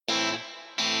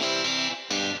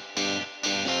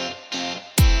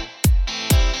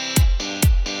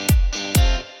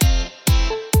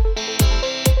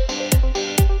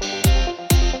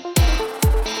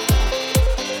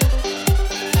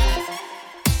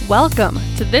Welcome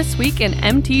to This Week in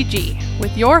MTG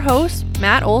with your hosts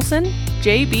Matt Olson,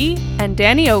 JB, and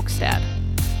Danny Oakstad.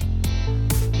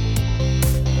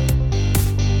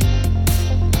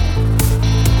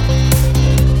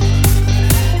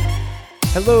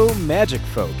 Hello, Magic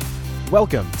folk.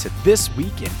 Welcome to This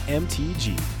Week in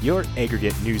MTG, your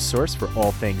aggregate news source for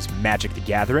all things Magic the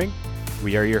Gathering.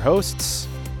 We are your hosts,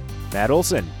 Matt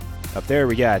Olson. Up there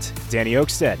we got Danny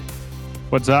Oakstead.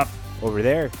 What's up? Over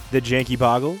there, the Janky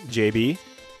Boggle, JB.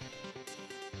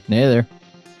 Hey there.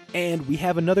 And we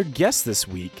have another guest this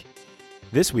week.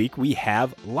 This week we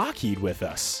have Lockheed with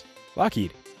us.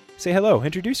 Lockheed, say hello,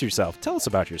 introduce yourself, tell us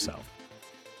about yourself.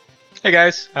 Hey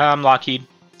guys, I'm Lockheed.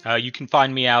 You can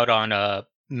find me out on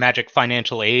Magic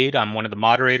Financial Aid. I'm one of the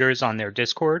moderators on their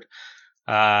Discord.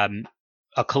 A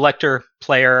collector,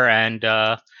 player, and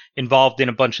involved in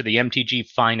a bunch of the MTG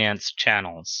finance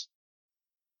channels.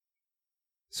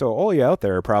 So all you out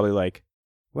there are probably like,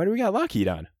 why do we got Lockheed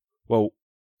on? Well,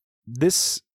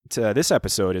 this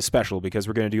episode is special because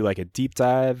we're going to do like a deep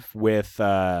dive with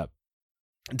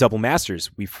Double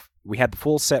Masters. We had the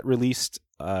full set released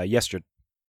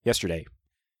yesterday.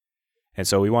 And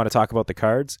so we want to talk about the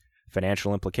cards,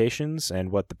 financial implications,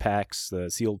 and what the packs, the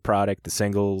sealed product, the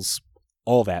singles,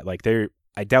 all that. Like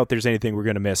I doubt there's anything we're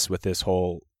going to miss with this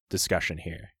whole discussion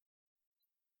here.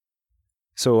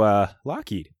 So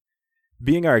Lockheed,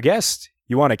 being our guest,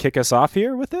 you want to kick us off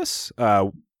here with this?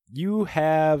 You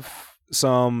have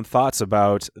some thoughts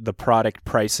about the product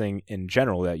pricing in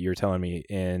general that you're telling me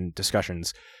in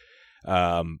discussions.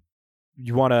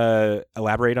 You want to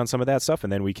elaborate on some of that stuff,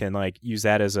 and then we can like use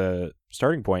that as a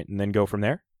starting point and then go from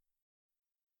there?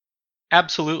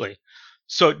 Absolutely.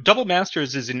 So Double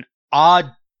Masters is an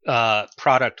odd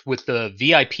product with the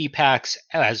VIP packs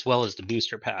as well as the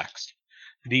booster packs.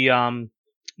 The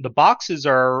boxes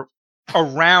are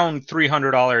around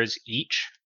 $300 each.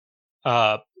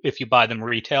 If you buy them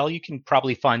retail, you can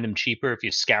probably find them cheaper if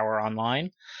you scour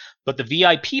online. But the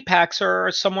VIP packs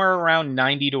are somewhere around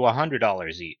 $90 to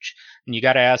 $100 each. And you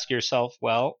got to ask yourself,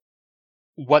 well,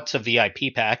 what's a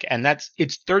VIP pack? And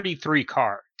it's 33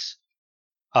 cards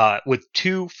with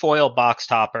 2 foil box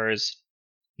toppers,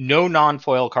 no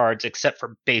non-foil cards except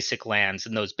for basic lands.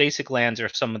 And those basic lands are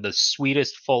some of the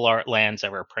sweetest full art lands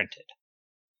ever printed.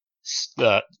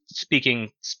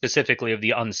 Speaking specifically of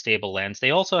the unstable lands,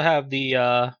 they also have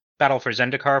the Battle for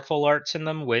Zendikar full arts in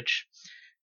them, which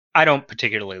I don't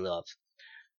particularly love.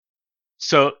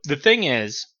 So the thing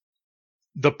is,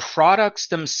 the products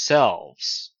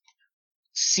themselves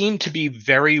seem to be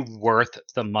very worth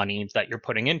the money that you're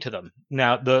putting into them.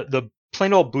 Now, the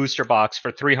plain old booster box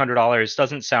for $300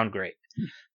 doesn't sound great.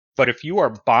 But if you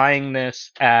are buying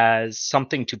this as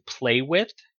something to play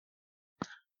with,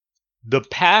 the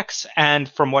packs, and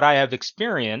from what I have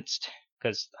experienced,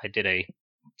 because I did a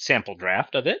sample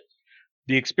draft of it,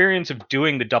 the experience of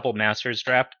doing the Double Masters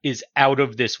draft is out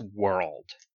of this world.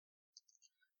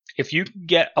 If you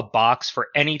get a box for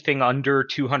anything under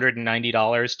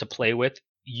 $290 to play with,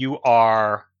 you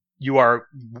are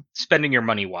spending your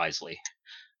money wisely.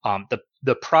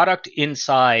 The product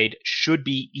inside should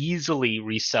be easily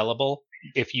resellable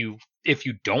if you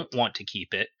don't want to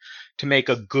keep it, to make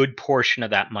a good portion of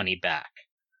that money back.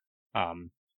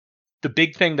 The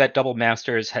big thing that Double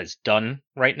Masters has done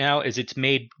right now is it's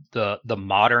made the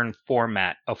modern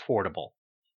format affordable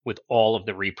with all of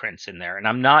the reprints in there. And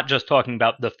I'm not just talking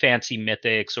about the fancy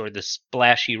mythics or the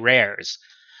splashy rares.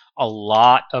 A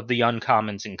lot of the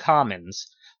uncommons and commons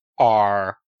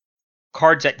are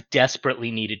cards that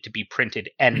desperately needed to be printed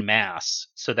en masse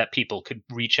so that people could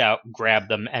reach out, grab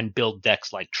them, and build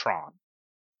decks like Tron.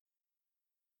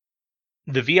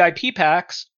 The VIP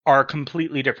packs are a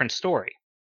completely different story.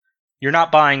 You're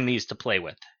not buying these to play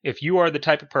with. If you are the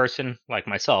type of person, like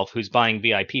myself, who's buying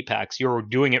VIP packs, you're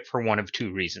doing it for one of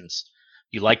 2 reasons.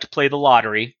 You like to play the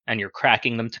lottery, and you're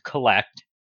cracking them to collect,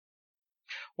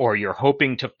 or you're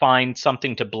hoping to find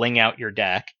something to bling out your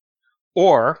deck,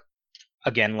 or,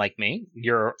 again, like me,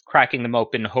 you're cracking them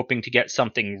open hoping to get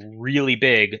something really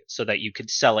big so that you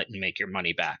could sell it and make your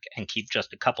money back and keep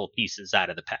just a couple pieces out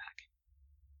of the pack.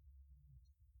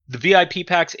 The VIP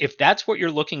packs, if that's what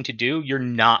you're looking to do, you're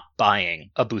not buying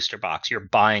a booster box. You're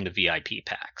buying the VIP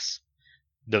packs.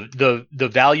 The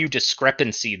value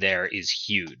discrepancy there is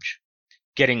huge.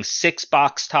 Getting 6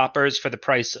 box toppers for the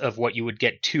price of what you would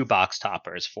get 2 box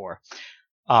toppers for.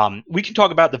 We can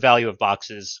talk about the value of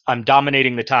boxes. I'm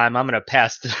dominating the time. I'm going to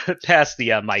pass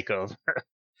the mic over.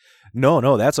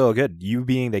 No, that's all good. You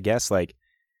being the guest, like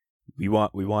we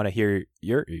want to hear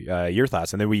your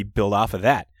thoughts, and then we build off of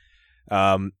that.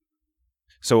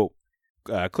 So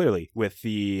clearly with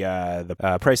the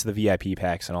price of the VIP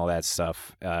packs and all that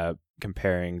stuff,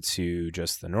 comparing to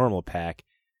just the normal pack,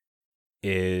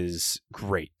 is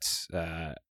great.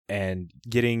 And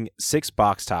getting 6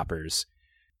 box toppers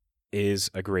is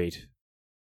a great.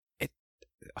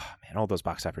 All those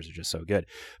box toppers are just so good.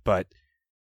 But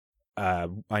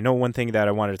I know one thing that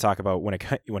I wanted to talk about when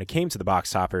it came to the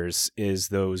box toppers is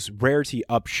those rarity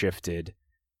upshifted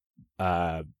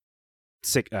 8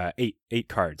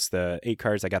 cards. The 8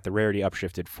 cards that got the rarity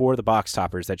upshifted for the box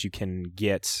toppers that you can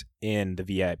get in the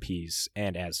VIPs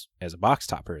and as a box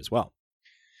topper as well.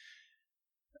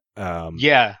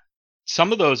 Yeah,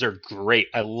 some of those are great.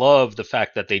 I love the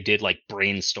fact that they did like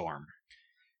Brainstorm.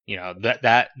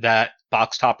 That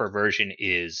box topper version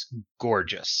is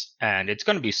gorgeous, and it's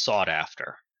going to be sought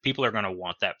after. People are going to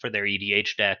want that for their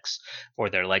EDH decks or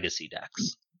their legacy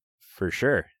decks. For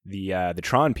sure. The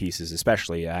Tron pieces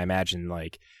especially, I imagine,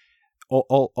 like a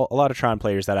lot of Tron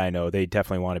players that I know, they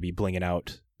definitely want to be blinging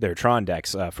out their Tron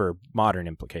decks for modern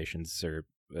implications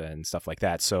and stuff like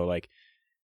that. So like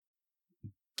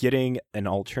getting an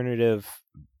alternative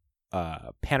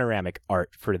panoramic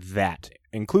art for that,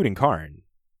 including Karn,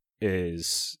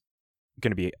 is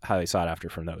going to be highly sought after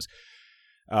from those.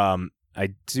 I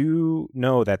do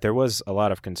know that there was a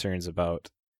lot of concerns about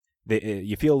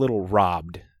you feel a little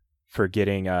robbed for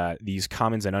getting these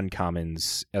commons and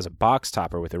uncommons as a box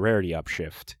topper with a rarity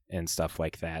upshift and stuff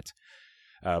like that,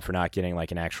 for not getting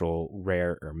like an actual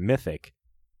rare or mythic.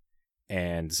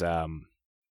 And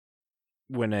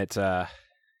when it trying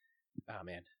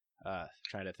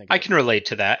to think. I can relate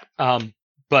to that.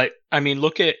 But I mean,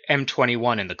 look at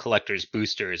M21 and the collector's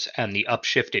boosters and the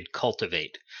upshifted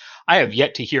Cultivate. I have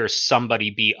yet to hear somebody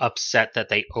be upset that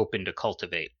they opened a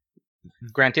Cultivate.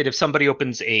 Granted, if somebody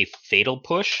opens a Fatal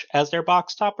Push as their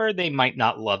box topper, they might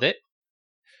not love it.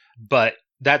 But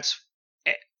that's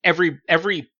every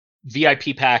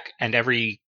VIP pack and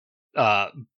every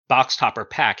box topper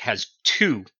pack has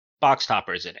 2 box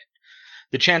toppers in it.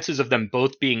 The chances of them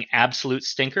both being absolute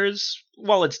stinkers,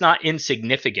 while it's not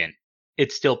insignificant,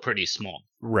 it's still pretty small.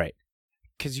 Right.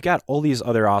 Because you got all these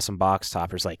other awesome box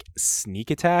toppers like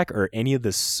Sneak Attack or any of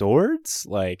the swords.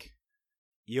 Like,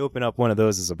 you open up one of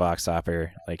those as a box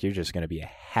topper, like you're just going to be a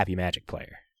happy Magic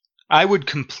player. I would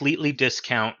completely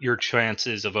discount your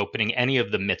chances of opening any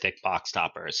of the mythic box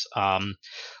toppers.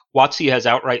 WotC has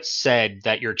outright said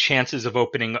that your chances of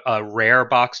opening a rare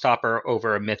box topper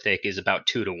over a mythic is about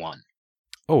 2 to 1.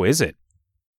 Oh, is it?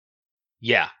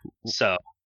 Yeah. So.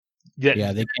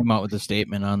 Yeah, they came out with a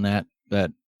statement on that.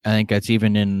 That I think that's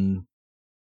even in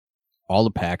all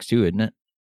the packs too, isn't it?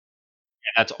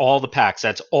 That's all the packs.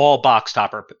 That's all box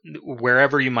topper.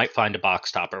 Wherever you might find a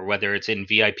box topper, whether it's in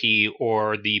VIP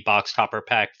or the box topper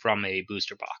pack from a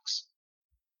booster box.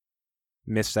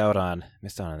 Missed out on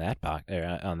that box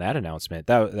on that announcement.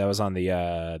 That was on the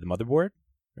motherboard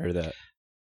or the.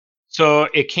 So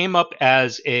it came up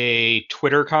as a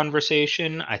Twitter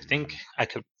conversation. I think I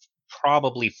could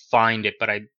probably find it, but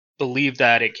I believe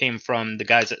that it came from the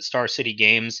guys at Star City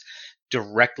Games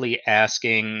directly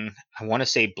asking, I want to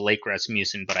say Blake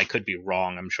Rasmussen, but I could be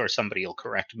wrong. I'm sure somebody will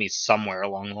correct me somewhere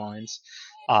along the lines.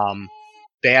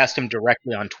 They asked him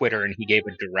directly on Twitter, and he gave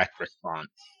a direct response.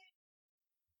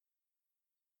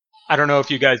 I don't know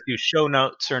if you guys do show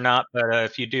notes or not, but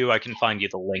if you do, I can find you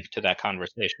the link to that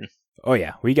conversation. Oh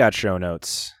yeah, we got show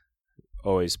notes.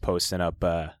 Always posting up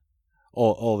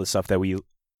all the stuff that we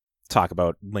talk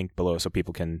about linked below so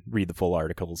people can read the full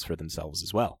articles for themselves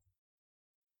as well.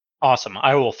 Awesome.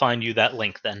 I will find you that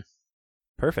link then.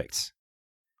 Perfect.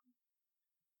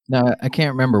 Now, I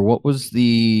can't remember. What was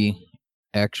the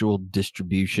actual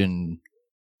distribution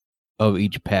of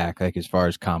each pack, like as far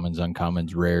as commons,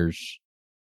 uncommons, rares,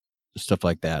 stuff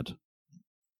like that?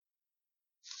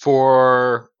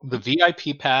 For the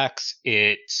VIP packs,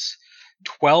 it's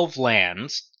 12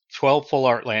 lands, 12 full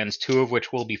art lands, 2 of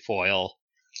which will be foil,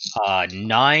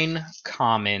 9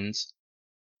 commons,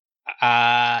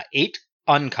 8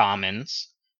 uncommons,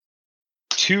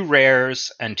 2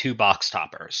 rares, and 2 box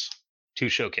toppers, 2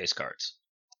 showcase cards.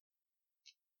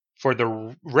 For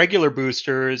the regular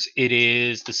boosters, it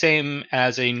is the same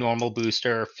as a normal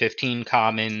booster, 15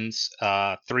 commons,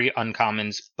 3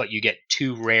 uncommons, but you get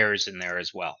 2 rares in there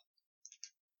as well.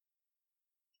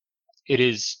 It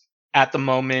is, at the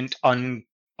moment,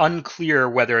 unclear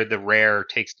whether the rare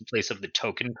takes the place of the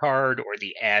token card or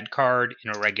the ad card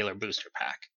in a regular booster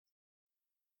pack.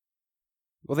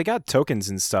 Well, they got tokens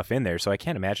and stuff in there, so I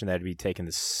can't imagine that'd be taking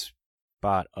the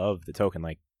spot of the token.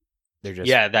 Like, they're just...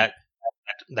 Yeah, that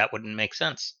wouldn't make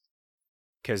sense.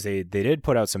 Because they did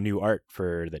put out some new art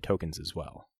for the tokens as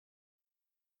well.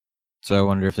 So I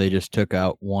wonder if they just took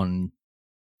out one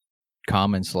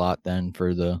common slot then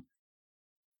for the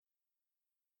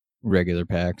regular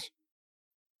packs.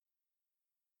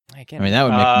 I I mean, that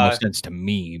would make more sense to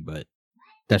me, but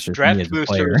that's just me Draft as a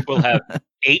player. boosters will have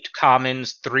 8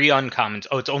 commons, 3 uncommons.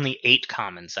 Oh, it's only 8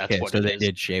 commons. That's what so it they is.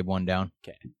 did shave one down.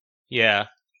 Okay. Yeah,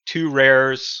 2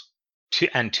 rares,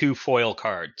 and 2 foil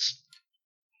cards.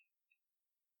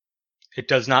 It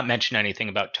does not mention anything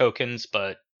about tokens,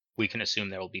 but we can assume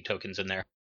there will be tokens in there.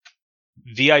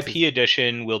 VIP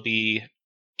edition will be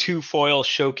 2 foil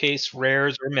showcase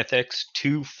rares or mythics,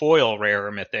 2 foil rare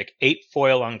or mythic, 8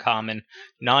 foil uncommon,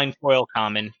 9 foil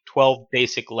common, 12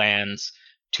 basic lands,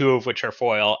 2 of which are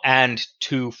foil, and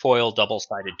 2 foil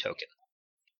double-sided token.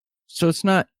 So it's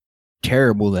not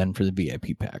terrible then for the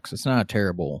VIP packs. It's not a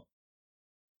terrible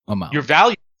amount. Your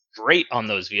value is great on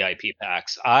those VIP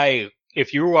packs.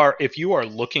 If you are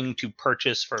looking to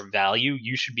purchase for value,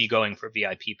 you should be going for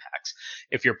VIP packs.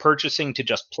 If you're purchasing to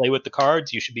just play with the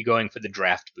cards, you should be going for the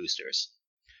draft boosters.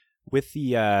 With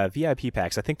the VIP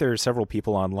packs, I think there are several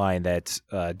people online that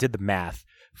did the math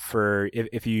for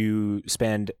if you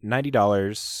spend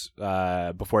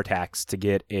 $90 before tax to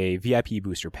get a VIP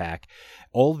booster pack,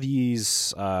 all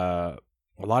these a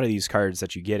lot of these cards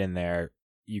that you get in there,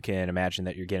 you can imagine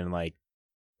that you're getting like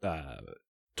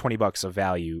 $20 of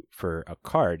value for a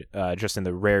card, just in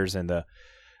the rares and the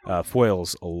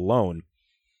foils alone,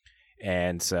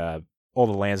 and all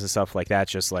the lands and stuff like that,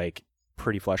 just like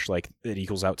pretty flush, like it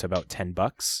equals out to about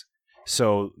 $10.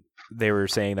 So they were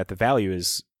saying that the value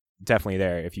is definitely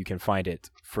there if you can find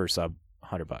it for sub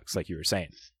 $100, like you were saying.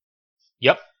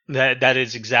 Yep, that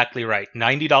is exactly right.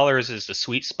 $90 is the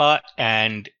sweet spot,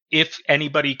 and if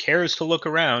anybody cares to look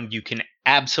around, you can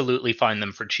absolutely find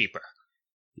them for cheaper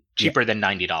than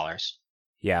 $90.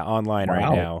 Yeah, online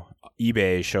right now,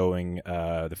 eBay is showing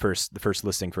the first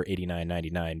listing for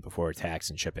 $89.99 before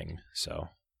tax and shipping. So,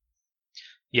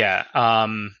 yeah, I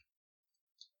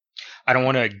don't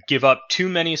want to give up too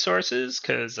many sources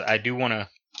because I do want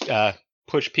to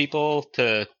push people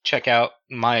to check out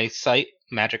my site,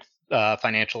 Magic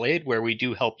Financial Aid, where we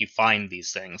do help you find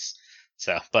these things.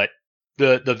 So, but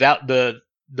the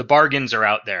bargains are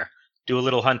out there. Do a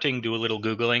little hunting, do a little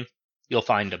Googling, you'll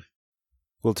find them.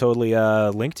 We'll totally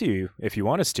link to you if you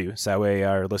want us to, so that way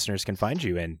our listeners can find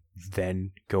you and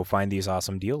then go find these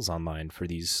awesome deals online for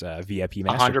these VIP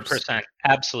masters. 100%,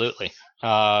 absolutely.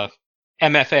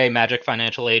 MFA, Magic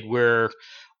Financial Aid, we're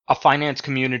a finance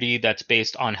community that's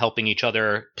based on helping each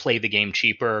other play the game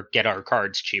cheaper, get our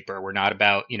cards cheaper. We're not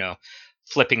about,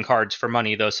 flipping cards for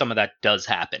money, though some of that does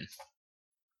happen.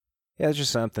 Yeah, it's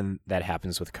just something that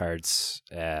happens with cards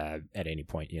at any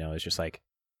point. It's just like,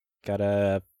 got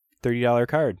a $30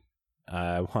 card.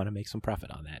 I want to make some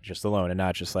profit on that just alone and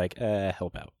not just like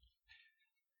help out.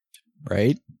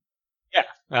 Right?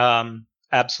 Yeah,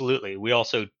 absolutely. We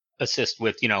also assist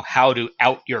with, how to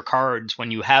out your cards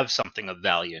when you have something of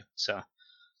value. So,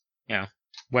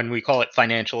 when we call it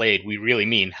financial aid, we really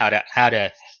mean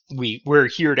we're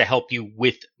here to help you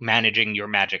with managing your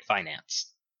Magic finance.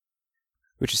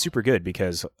 Which is super good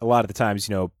because a lot of the times,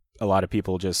 a lot of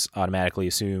people just automatically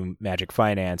assume Magic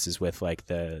finance is with like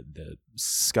the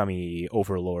scummy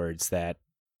overlords that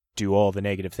do all the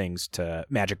negative things to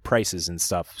Magic prices and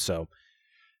stuff. So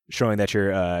showing that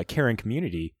you're a caring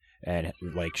community and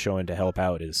like showing to help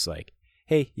out is like,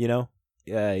 hey,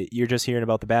 you're just hearing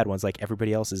about the bad ones. Like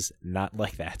everybody else is not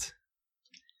like that.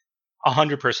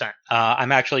 100%.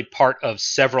 I'm actually part of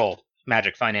several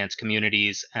Magic finance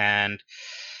communities, and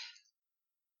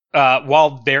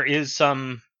while there is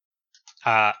some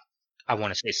I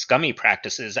want to say scummy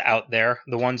practices out there,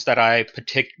 the ones that I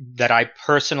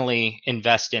personally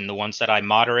invest in, the ones that I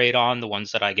moderate on, the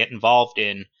ones that I get involved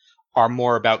in, are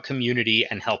more about community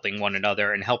and helping one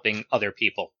another and helping other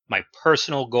people. My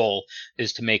personal goal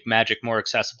is to make Magic more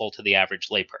accessible to the average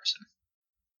layperson.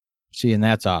 See, and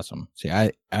that's awesome. See,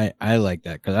 I like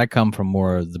that because I come from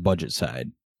more of the budget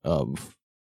side of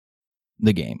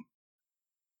the game.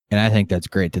 And I think that's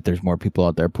great that there's more people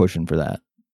out there pushing for that.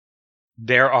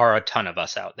 There are a ton of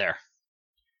us out there.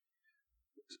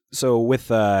 So with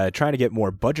trying to get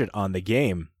more budget on the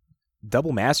game,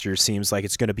 Double Masters seems like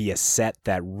it's going to be a set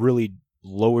that really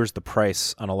lowers the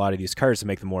price on a lot of these cards to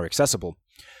make them more accessible.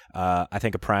 I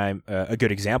think a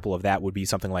good example of that would be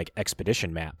something like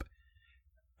Expedition Map.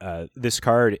 This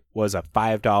card was a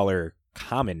 $5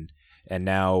 common, and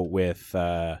now with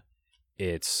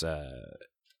its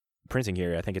printing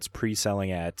here, I think it's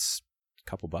pre-selling at a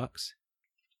couple bucks.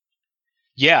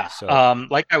 Yeah, so,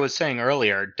 like I was saying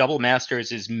earlier, Double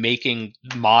Masters is making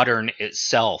Modern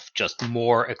itself just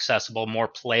more accessible, more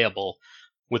playable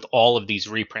with all of these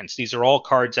reprints. These are all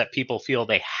cards that people feel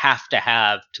they have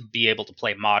to be able to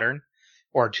play Modern.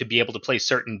 or to be able to play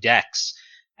certain decks.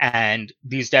 And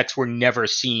these decks were never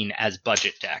seen as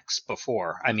budget decks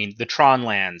before. I mean, the Tron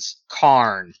lands,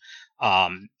 Karn,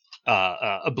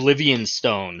 Oblivion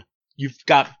Stone. You've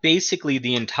got basically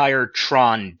the entire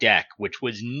Tron deck, which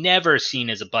was never seen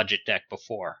as a budget deck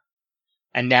before.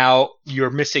 And now you're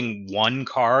missing one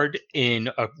card in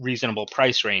a reasonable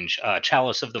price range,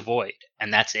 Chalice of the Void,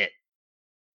 and that's it.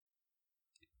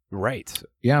 Right.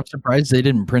 Yeah, I'm surprised they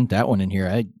didn't print that one in here.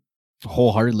 I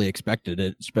wholeheartedly expected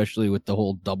it, especially with the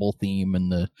whole double theme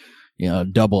and the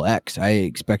double X. I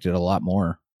expected a lot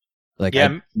more. Like, yeah,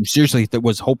 I seriously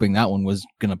was hoping that one was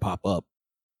gonna pop up.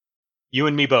 You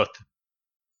and me both.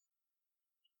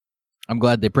 I'm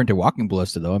glad they printed Walking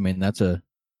Ballista, though. I mean, that's a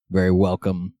very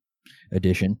welcome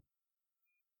addition.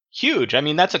 Huge. I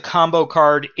mean, that's a combo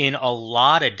card in a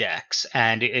lot of decks,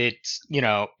 and it's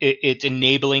it's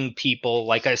enabling people,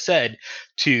 like I said,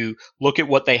 to look at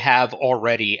what they have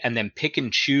already and then pick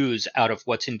and choose out of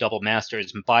what's in Double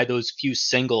Masters and buy those few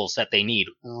singles that they need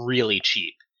really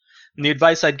cheap. And the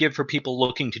advice I'd give for people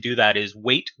looking to do that is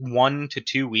wait 1 to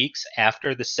 2 weeks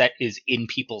after the set is in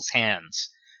people's hands,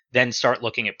 then start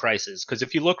looking at prices. Because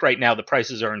if you look right now, the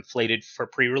prices are inflated for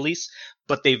pre-release,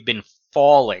 but they've been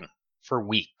falling for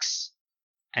weeks.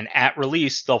 And at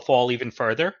release, they'll fall even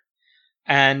further.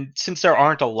 And since there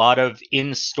aren't a lot of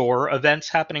in-store events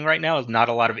happening right now, not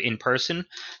a lot of in-person,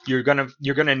 you're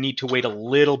gonna need to wait a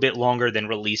little bit longer than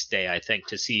release day, I think,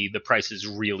 to see the prices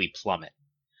really plummet.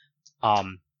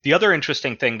 The other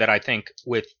interesting thing that I think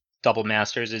with Double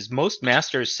Masters is most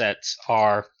Masters sets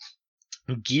are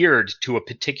geared to a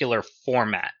particular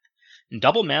format. And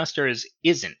Double Masters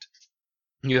isn't.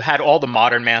 You had all the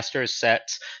Modern Masters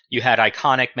sets, you had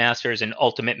Iconic Masters and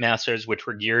Ultimate Masters, which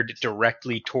were geared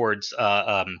directly towards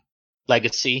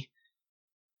Legacy.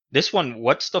 This one,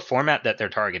 what's the format that they're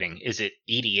targeting? Is it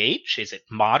EDH? Is it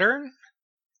Modern?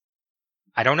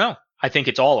 I don't know. I think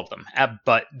it's all of them.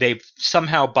 But they've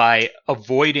somehow, by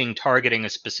avoiding targeting a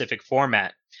specific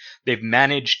format, they've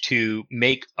managed to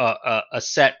make a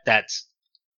set that's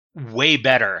way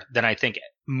better than I think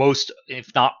most,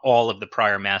 if not all, of the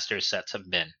prior Masters sets have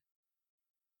been.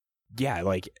 Yeah,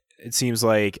 like it seems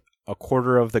like a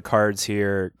quarter of the cards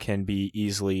here can be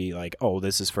easily like, oh,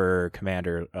 this is for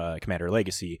Commander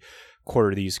Legacy. Quarter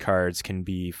of these cards can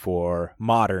be for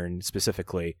Modern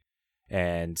specifically,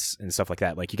 and stuff like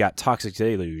that. Like you got Toxic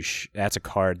Deluge. That's a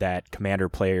card that Commander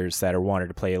players that are wanting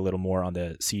to play a little more on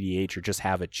the CDH or just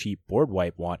have a cheap board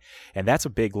wipe want, and that's a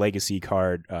big Legacy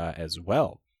card as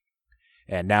well.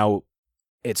 And now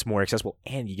it's more accessible,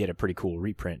 and you get a pretty cool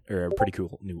reprint or a pretty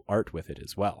cool new art with it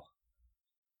as well.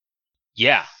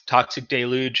 Yeah, Toxic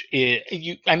Deluge.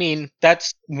 I mean,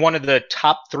 that's one of the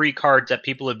top 3 cards that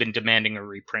people have been demanding a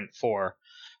reprint for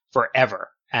forever.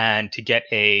 And to get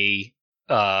a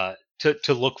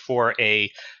to look for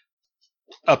a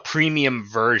premium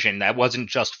version that wasn't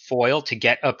just foil, to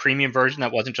get a premium version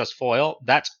that wasn't just foil,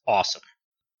 that's awesome.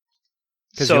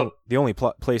 Because the only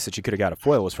place that you could have got a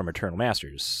foil was from Eternal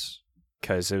Masters,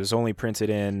 because it was only printed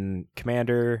in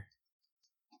Commander.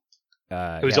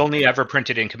 It was only ever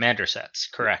printed in Commander sets,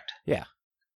 correct? Yeah.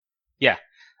 Yeah.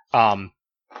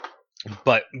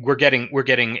 But we're getting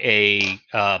a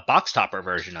box topper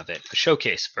version of it, a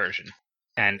showcase version,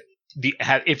 and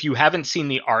if you haven't seen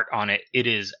the art on it, it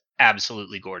is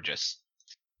absolutely gorgeous.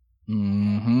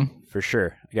 Mm-hmm. For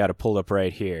sure. I got it pulled up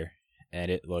right here,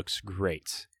 and it looks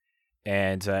great.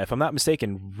 And if I'm not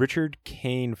mistaken, Richard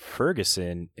Kane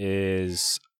Ferguson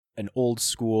is an old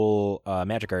school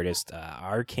Magic artist.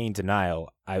 Arcane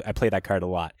Denial. I play that card a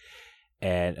lot.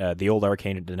 And the old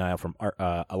Arcane Denial from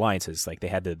Alliances, like they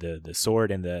had the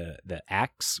sword and the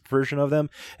axe version of them,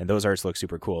 and those arts look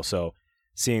super cool. So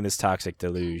seeing this Toxic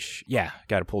Deluge, yeah,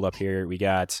 got it pulled up here. We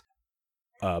got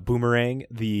Boomerang,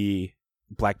 the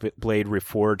Black Blade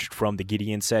reforged from the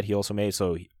Gideon set he also made.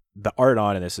 So the art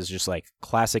on this is just like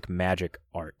classic Magic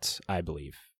art, I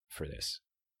believe, for this.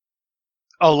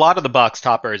 A lot of the box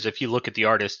toppers, if you look at the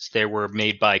artists, they were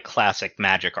made by classic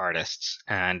Magic artists,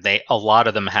 and a lot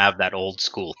of them have that old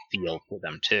school feel to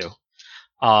them too.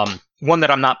 One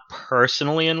that I'm not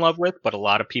personally in love with, but a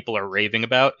lot of people are raving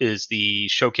about, is the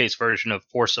showcase version of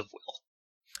Force of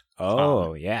Will.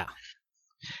 Oh, yeah.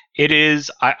 It is.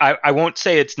 I won't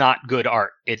say it's not good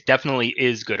art. It definitely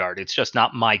is good art. It's just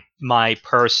not my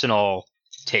personal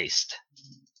taste.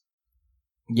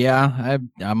 Yeah,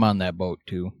 I'm on that boat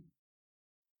too.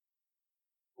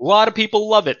 A lot of people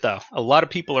love it, though. A lot of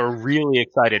people are really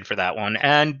excited for that one.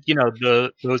 And,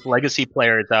 those legacy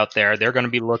players out there, they're going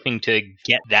to be looking to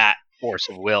get that Force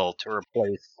of Will to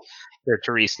replace their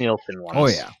Therese Nielsen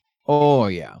ones. Oh,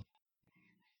 yeah.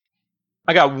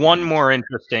 I got one more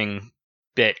interesting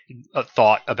bit of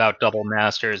thought about Double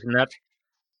Masters, and that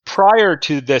prior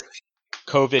to this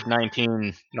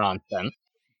COVID-19 nonsense,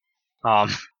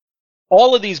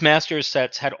 all of these Masters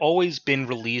sets had always been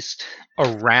released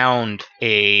around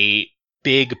a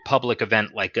big public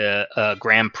event like a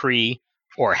Grand Prix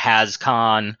or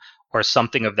HasCon or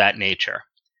something of that nature.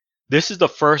 This is the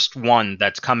first one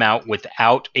that's come out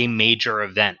without a major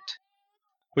event,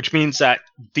 which means that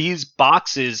these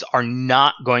boxes are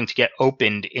not going to get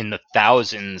opened in the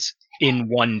thousands in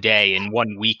one day, in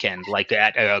one weekend, like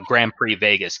at a Grand Prix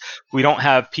Vegas. We don't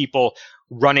have people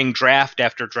running draft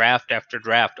after draft after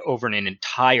draft over an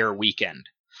entire weekend.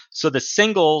 So the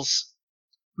singles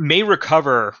may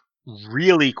recover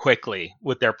really quickly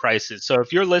with their prices. So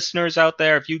if your listeners out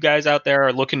there, if you guys out there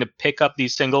are looking to pick up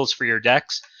these singles for your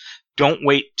decks, don't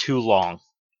wait too long.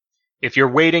 If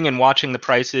you're waiting and watching the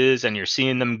prices and you're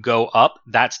seeing them go up,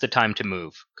 that's the time to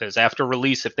move. Because after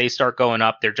release, if they start going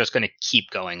up, they're just going to keep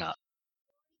going up.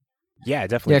 Yeah,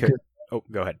 definitely. Could. Oh,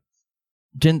 go ahead.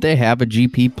 Didn't they have a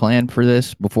GP plan for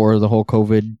this before the whole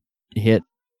COVID hit?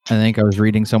 I think I was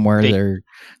reading somewhere there,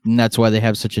 and that's why they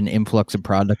have such an influx of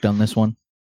product on this one.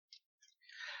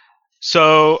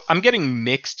 So I'm getting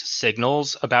mixed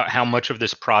signals about how much of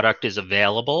this product is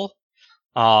available.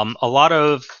 A lot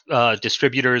of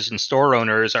distributors and store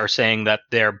owners are saying that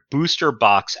their booster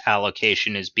box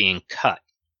allocation is being cut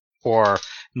or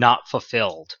not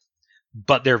fulfilled.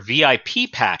 But their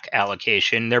VIP pack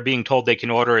allocation, they're being told they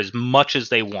can order as much as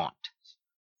they want.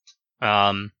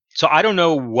 So I don't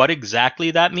know what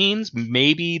exactly that means.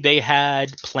 Maybe they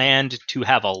had planned to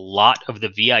have a lot of the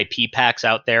VIP packs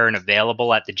out there and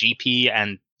available at the GP,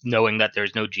 and knowing that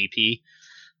there's no GP,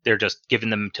 they're just giving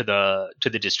them to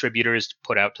the distributors to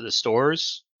put out to the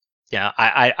stores. Yeah,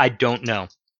 I don't know.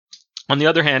 On the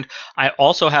other hand, I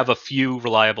also have a few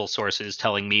reliable sources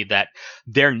telling me that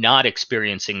they're not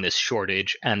experiencing this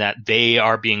shortage and that they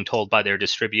are being told by their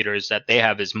distributors that they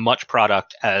have as much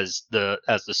product as the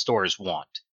stores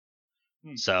want.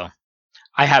 So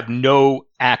I have no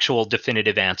actual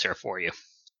definitive answer for you.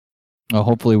 Well,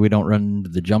 hopefully we don't run into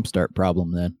the jumpstart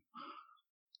problem then.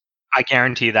 I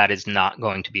guarantee that is not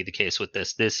going to be the case with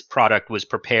this. This product was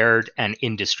prepared and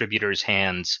in distributors'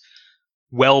 hands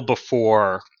well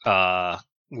before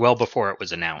it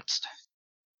was announced.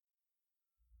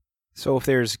 So if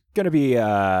there's going to be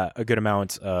a good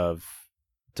amount of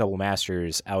Double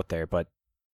Masters out there, but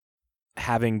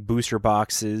having booster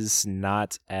boxes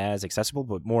not as accessible,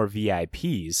 but more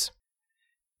VIPs,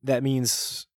 that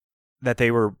means that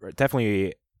they were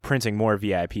definitely printing more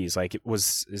VIPs. Like,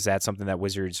 is that something that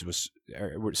Wizards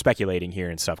were speculating here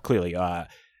and stuff? Clearly,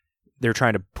 they're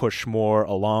trying to push more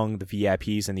along the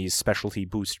VIPs and these specialty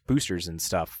boosters and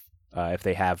stuff. If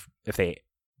they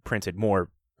printed more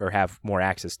or have more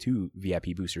access to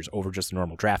VIP boosters over just a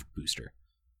normal draft booster.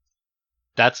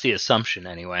 That's the assumption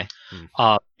anyway.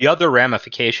 The other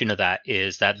ramification of that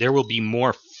is that there will be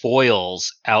more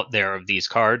foils out there of these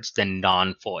cards than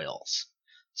non-foils.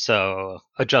 So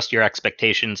adjust your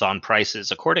expectations on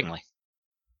prices accordingly.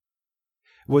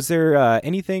 Was there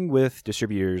anything with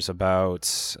distributors about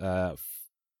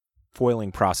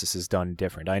foiling processes done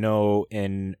different? I know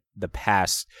in the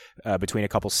past, between a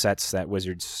couple sets that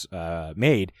Wizards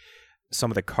made, some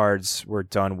of the cards were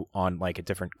done on like a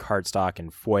different cardstock,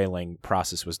 and foiling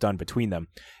process was done between them.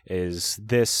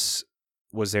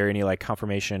 Was there any like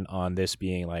confirmation on this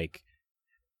being like,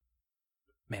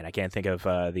 man, I can't think of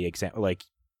the example, like.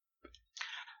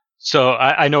 So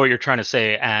I know what you're trying to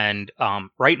say, and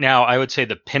right now I would say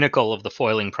the pinnacle of the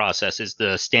foiling process is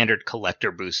the standard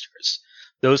collector boosters.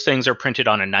 Those things are printed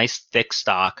on a nice thick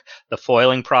stock. The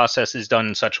foiling process is done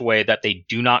in such a way that they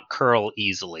do not curl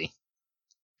easily.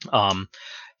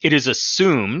 It is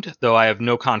assumed, though I have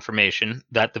no confirmation,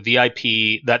 that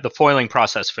the foiling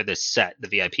process for this set, the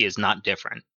VIP, is not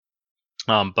different,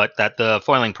 but that the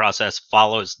foiling process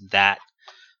follows that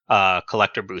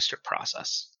collector booster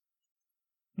process.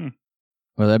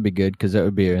 Well, that'd be good, because that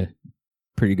would be a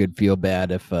pretty good feel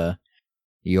bad if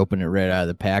you open it right out of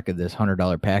the pack of this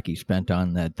 $100 pack you spent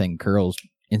on that thing curls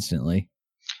instantly.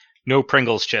 No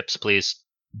Pringles chips, please.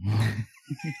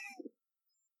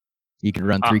 You can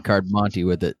run 3-card Monty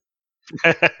with it.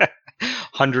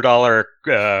 $100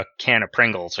 can of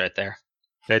Pringles right there.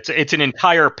 It's an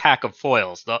entire pack of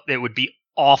foils. It would be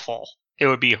awful. It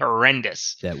would be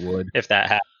horrendous. That would. If that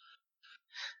happened.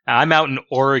 I'm out in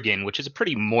Oregon, which is a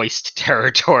pretty moist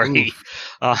territory.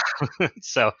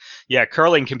 So, yeah,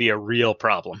 curling can be a real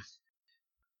problem.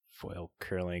 Foil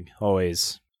curling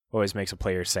always makes a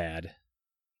player sad.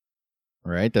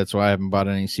 Right? That's why I haven't bought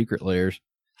any secret layers.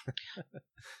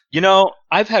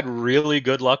 I've had really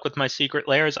good luck with my secret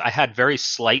layers. I had very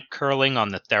slight curling on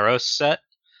the Theros set,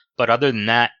 but other than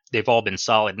that, they've all been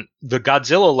solid. The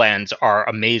Godzilla lands are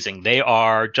amazing. They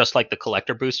are just like the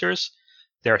collector boosters.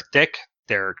 They're thick,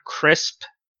 they're crisp,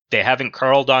 they haven't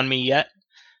curled on me yet,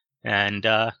 and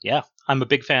yeah, I'm a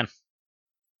big fan.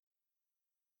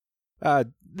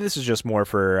 This is just more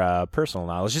for personal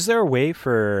knowledge. Is there a way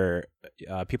for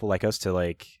people like us to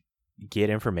like get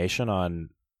information on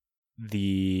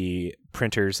the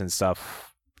printers and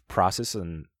stuff process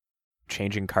and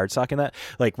changing cardstock and that?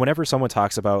 Like whenever someone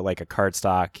talks about like a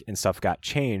cardstock and stuff got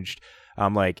changed,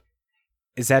 like,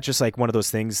 is that just like one of those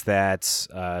things that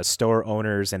store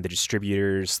owners and the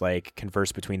distributors like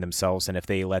converse between themselves, and if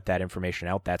they let that information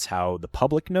out, that's how the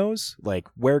public knows? Like,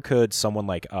 where could someone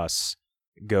like us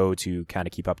go to kind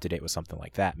of keep up to date with something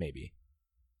like that, maybe?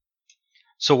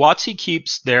 So WotC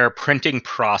keeps their printing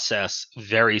process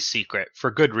very secret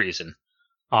for good reason.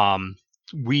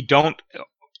 We don't.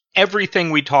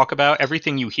 Everything we talk about,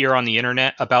 everything you hear on the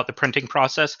internet about the printing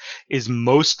process is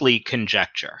mostly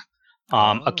conjecture.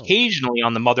 Occasionally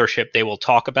on the mothership, they will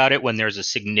talk about it when there's a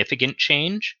significant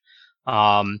change.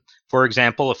 For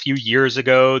example, a few years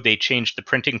ago, they changed the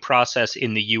printing process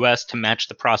in the US to match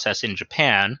the process in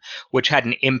Japan, which had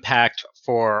an impact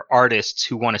for artists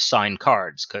who want to sign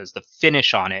cards because the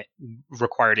finish on it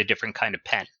required a different kind of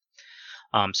pen.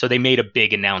 So they made a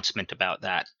big announcement about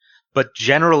that. But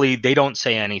generally, they don't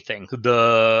say anything.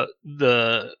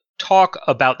 The talk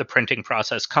about the printing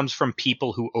process comes from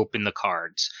people who open the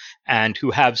cards and who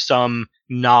have some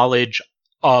knowledge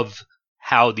of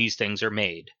how these things are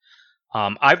made.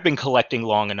 I've been collecting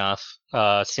long enough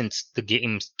since the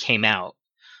games came out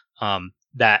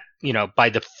that, by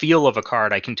the feel of a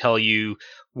card, I can tell you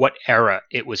what era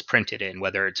it was printed in,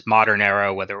 whether it's modern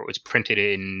era, whether it was printed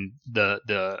in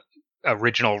the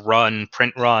original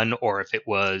print run, or if it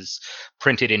was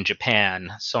printed in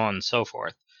Japan, so on and so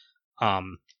forth.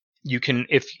 You can,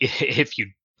 if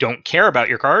you don't care about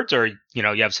your cards, or you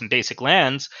have some basic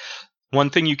lands, one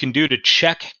thing you can do to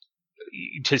check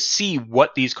to see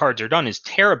what these cards are done is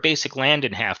tear a basic land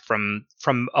in half from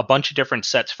a bunch of different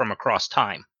sets from across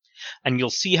time, and you'll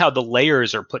see how the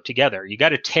layers are put together. You got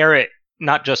to tear it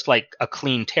not just like a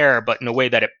clean tear, but in a way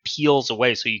that it peels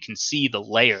away so you can see the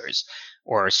layers,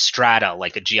 or strata,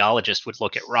 like a geologist would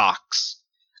look at rocks.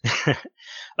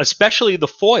 Especially the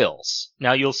foils.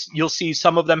 Now you'll see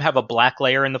some of them have a black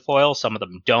layer in the foil, some of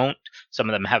them don't. Some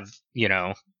of them have,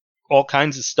 all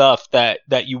kinds of stuff that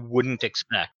you wouldn't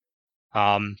expect.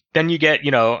 Then you get,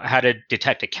 how to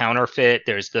detect a counterfeit.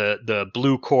 There's the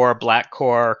blue core, black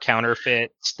core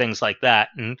counterfeits, things like that.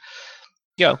 And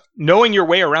knowing your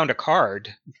way around a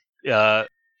card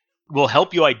will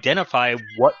help you identify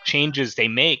what changes they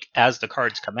make as the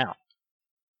cards come out.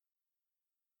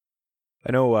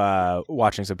 I know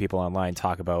watching some people online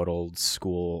talk about old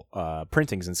school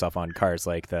printings and stuff on cards,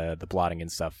 like the blotting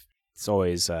and stuff. It's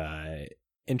always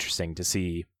interesting to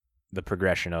see the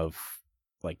progression of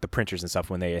like the printers and stuff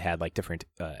when they had like different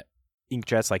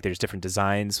inkjets, like there's different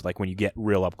designs, like when you get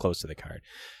real up close to the card.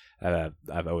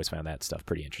 I've always found that stuff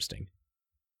pretty interesting.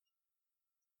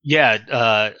 Yeah,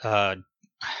 I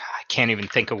can't even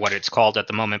think of what it's called at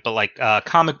the moment, but like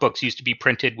comic books used to be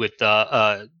printed with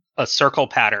a circle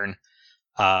pattern,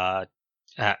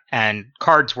 and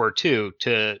cards were too,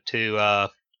 to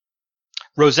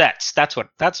rosettes. That's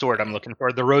the word I'm looking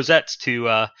for. The rosettes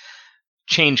to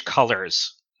change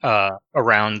colors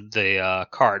around the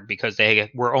card, because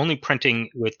they were only printing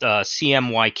with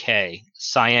CMYK,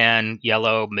 cyan,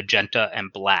 yellow, magenta,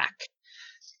 and black,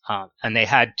 and they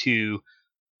had to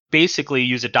basically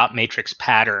use a dot matrix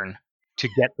pattern to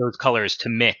get those colors to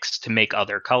mix to make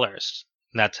other colors.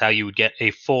 And that's how you would get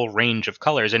a full range of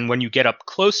colors. And when you get up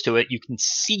close to it, you can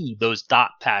see those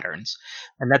dot patterns.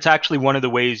 And that's actually one of the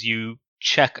ways you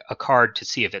check a card to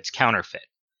see if it's counterfeit.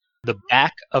 The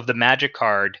back of the Magic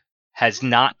card has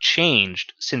not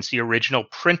changed since the original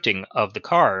printing of the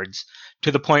cards,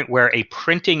 to the point where a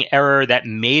printing error that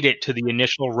made it to the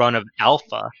initial run of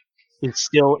Alpha is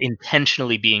still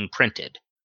intentionally being printed.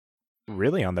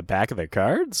 Really? On the back of the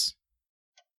cards?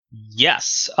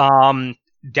 Yes.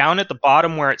 Down at the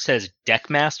bottom where it says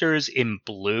Deckmasters in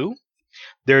blue,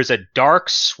 there's a dark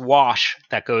swash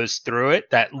that goes through it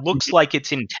that looks like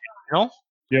it's intentional.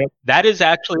 Yep. That is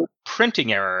actually a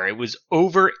printing error. It was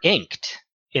over-inked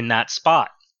in that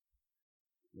spot.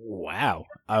 Wow.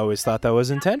 I always thought that was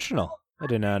intentional. I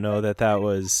did not know that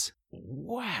was...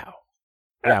 Wow.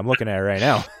 Yeah, I'm looking at it right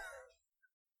now.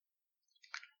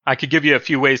 I could give you a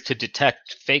few ways to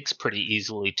detect fakes pretty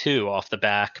easily, too, off the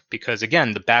back, because,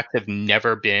 again, the backs have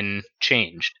never been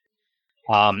changed.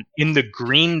 In the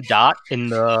green dot in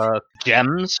the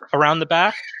gems around the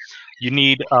back, you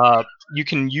need you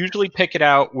can usually pick it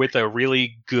out with a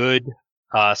really good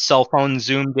cell phone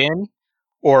zoomed in,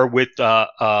 or with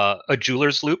a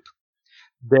jeweler's loop.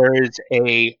 There is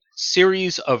a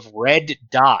series of red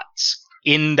dots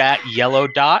in that yellow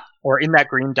dot or in that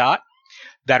green dot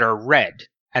that are red,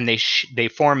 and they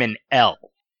form an L,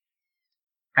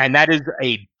 and that is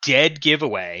a dead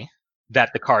giveaway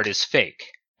that the card is fake.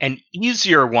 An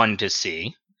easier one to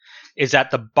see is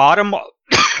at the bottom.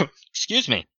 Excuse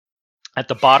me. At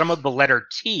the bottom of the letter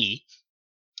T,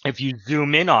 if you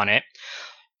zoom in on it,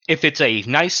 if it's a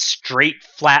nice straight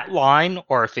flat line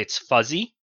or if it's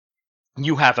fuzzy,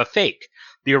 you have a fake.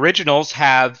 The originals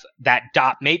have that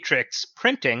dot matrix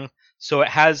printing, so it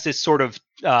has this sort of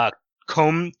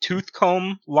tooth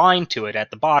comb line to it at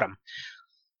the bottom.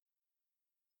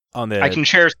 I can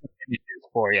share some images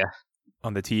for you.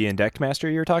 On the T and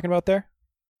Deckmaster you were talking about there?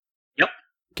 Yep.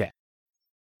 Okay.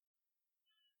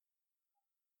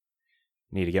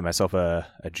 Need to get myself a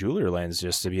jeweler lens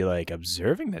just to be like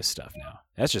observing this stuff now.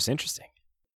 That's just interesting.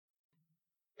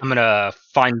 I'm going to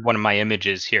find one of my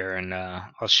images here and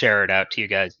I'll share it out to you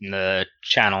guys in the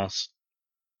channels.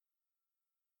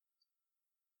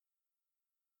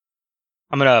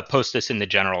 I'm going to post this in the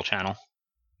general channel.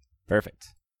 Perfect.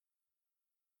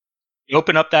 You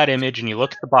open up that image and you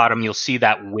look at the bottom, you'll see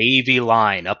that wavy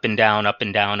line up and down, up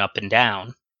and down, up and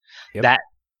down. Yep.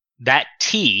 That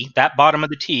T, that bottom of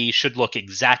the T, should look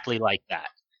exactly like that.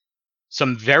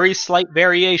 Some very slight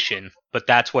variation, but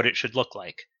that's what it should look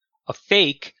like. A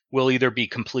fake will either be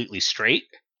completely straight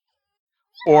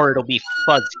or it'll be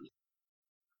fuzzy.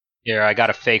 Here, I got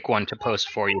a fake one to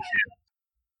post for you too.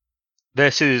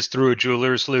 This is through a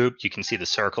jeweler's loop. You can see the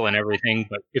circle and everything,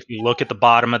 but if you look at the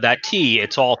bottom of that T,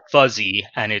 it's all fuzzy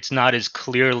and it's not as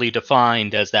clearly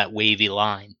defined as that wavy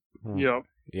line. Yep.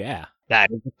 Yeah.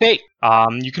 That is a fake.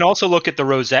 You can also look at the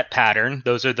rosette pattern.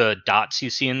 Those are the dots you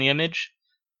see in the image.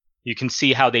 You can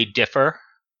see how they differ.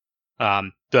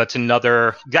 That's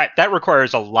another that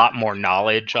requires a lot more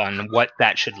knowledge on what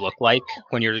that should look like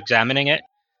when you're examining it.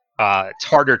 It's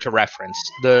harder to reference.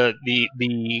 The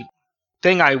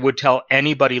thing I would tell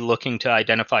anybody looking to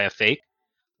identify a fake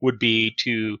would be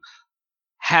to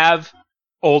have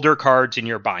older cards in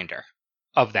your binder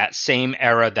of that same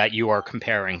era that you are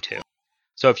comparing to.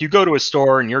 So if you go to a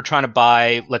store and you're trying to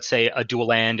buy, let's say, a dual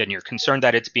land, and you're concerned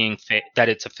that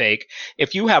it's a fake,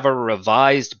 if you have a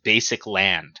revised basic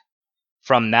land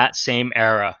from that same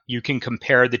era, you can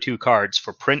compare the two cards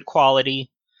for print quality,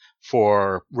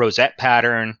 for rosette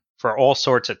pattern, for all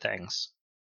sorts of things.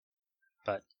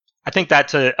 But I think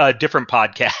that's a different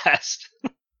podcast.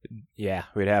 Yeah,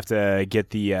 we'd have to get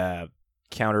the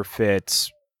counter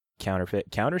spells.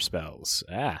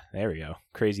 There we go.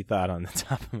 Crazy thought on the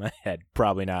top of my head.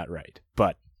 Probably not right,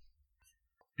 but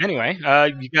anyway,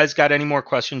 you guys got any more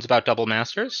questions about Double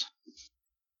Masters?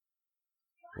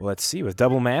 Well, let's see. With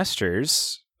Double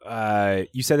Masters,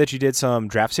 you said that you did some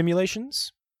draft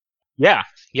simulations? Yeah.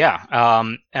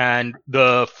 And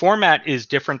the format is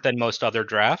different than most other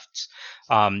drafts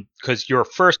because your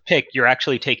first pick, you're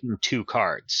actually taking 2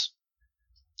 cards.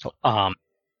 The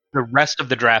rest of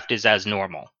the draft is as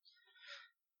normal.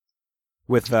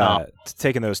 With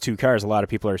taking those 2 cards, a lot of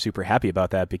people are super happy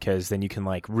about that because then you can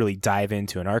like really dive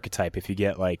into an archetype if you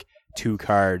get like 2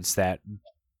 cards that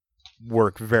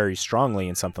work very strongly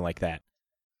in something like that.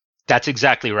 That's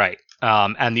exactly right.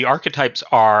 And the archetypes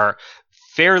are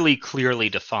fairly clearly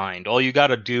defined. All you got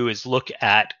to do is look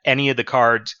at any of the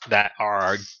cards that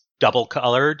are double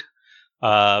colored,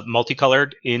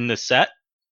 multicolored in the set,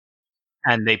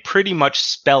 and they pretty much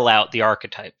spell out the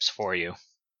archetypes for you.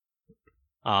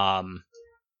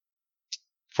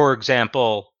 For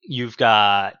example, you've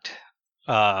got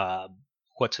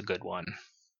what's a good one?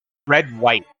 Red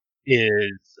white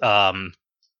is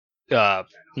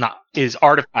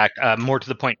artifact, more to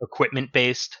the point, equipment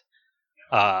based.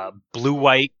 Blue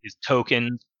white is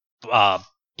tokens.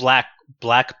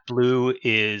 Black blue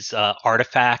is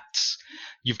artifacts.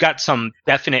 You've got some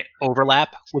definite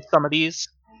overlap with some of these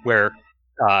where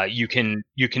you can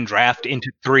draft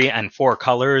into 3 and 4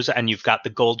 colors, and you've got the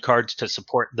gold cards to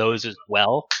support those as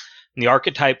well. And the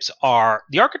archetypes are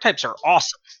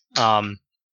awesome.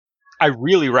 I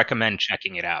really recommend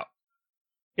checking it out.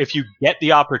 If you get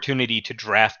the opportunity to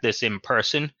draft this in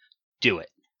person, do it.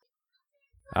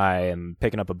 I am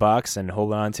picking up a box and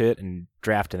holding on to it and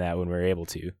drafting that when we're able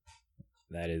to.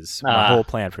 That is my whole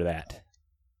plan for that.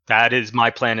 That is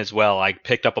my plan as well. I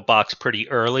picked up a box pretty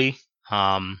early,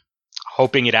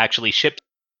 hoping it actually shipped.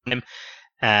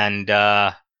 And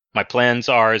my plans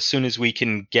are, as soon as we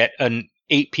can get an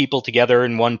 8 people together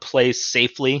in one place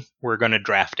safely, we're going to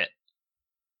draft it.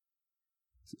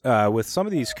 With some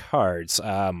of these cards,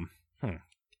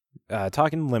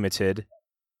 talking limited,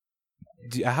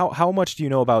 how much do you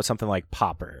know about something like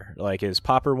Pauper? Like, is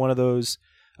Pauper one of those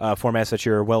formats that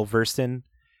you're well versed in?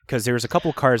 Because there's a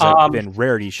couple cards that have been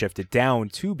rarity shifted down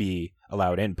to be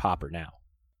allowed in Pauper now.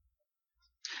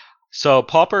 So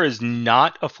Pauper is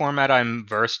not a format I'm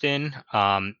versed in.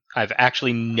 I've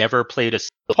actually never played a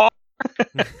Pauper.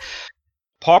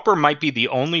 Pauper might be the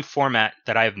only format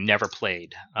that I've never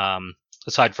played,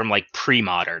 aside from like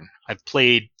pre-modern. I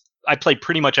played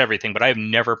pretty much everything, but I have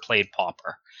never played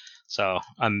Pauper. So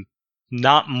I'm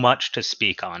not much to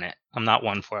speak on it. I'm not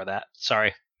one for that.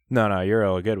 Sorry. No, you're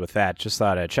all good with that. Just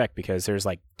thought I'd check because there's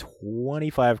like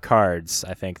 25 cards,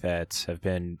 I think, that have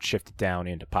been shifted down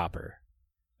into Pauper.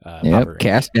 Yep,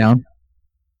 cast down.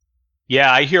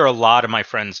 Yeah, I hear a lot of my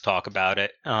friends talk about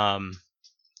it,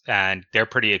 and they're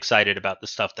pretty excited about the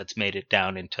stuff that's made it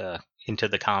down into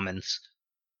the commons.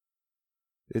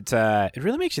 It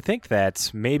really makes you think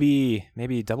that maybe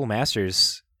Double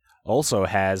Masters also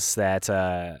has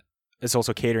that. It's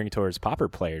also catering towards Pauper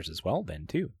players as well. Then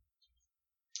too.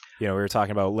 You know, we were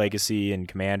talking about Legacy and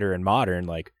Commander and Modern,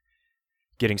 like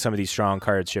getting some of these strong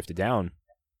cards shifted down.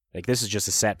 Like this is just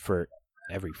a set for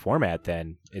every format.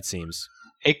 Then it seems.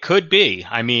 It could be.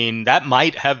 I mean, that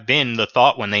might have been the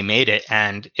thought when they made it,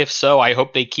 and if so, I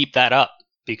hope they keep that up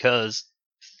because,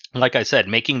 like I said,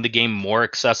 making the game more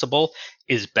accessible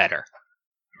is better.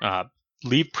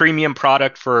 Leave premium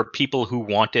product for people who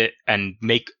want it, and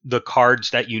make the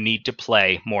cards that you need to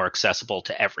play more accessible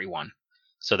to everyone,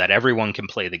 so that everyone can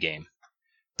play the game.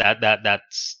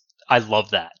 That's I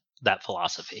love that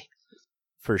philosophy.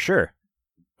 For sure.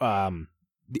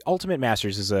 The Ultimate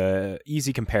Masters is a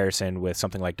easy comparison with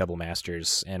something like Double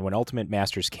Masters, and when Ultimate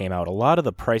Masters came out, a lot of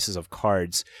the prices of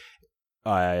cards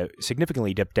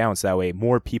significantly dipped down, so that way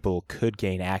more people could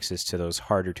gain access to those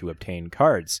harder to obtain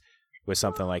cards with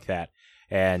something like that.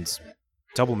 And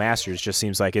Double Masters just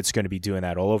seems like it's going to be doing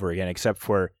that all over again, except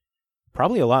for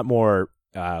probably a lot more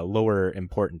lower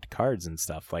important cards and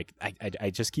stuff. Like I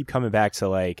just keep coming back to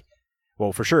like,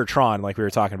 well, for sure Tron, like we were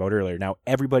talking about earlier. Now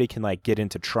everybody can like get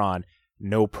into Tron.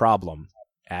 No problem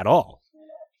at all.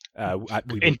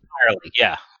 Entirely,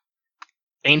 yeah.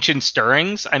 Ancient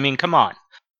Stirrings? I mean, come on.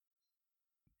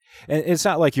 And it's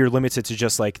not like you're limited to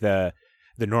just like the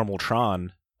normal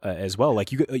Tron as well.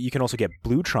 Like you can also get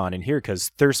Blue Tron in here because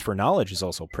Thirst for Knowledge is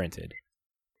also printed.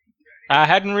 I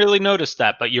hadn't really noticed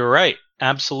that, but you're right.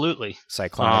 Absolutely.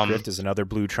 Cyclonic Rift is another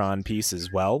Blue Tron piece as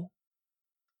well.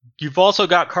 You've also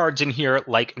got cards in here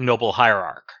like Noble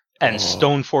Hierarch and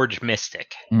Stoneforge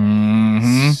Mystic.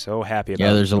 Mm-hmm. So happy about.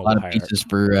 Yeah, there's Noble a lot of Hierarch. pieces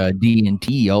for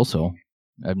D&T also.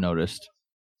 I've noticed.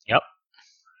 Yep.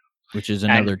 Which is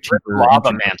another and cheaper.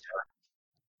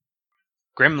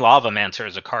 Grim Lavamancer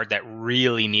is a card that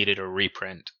really needed a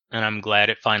reprint, and I'm glad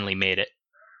it finally made it.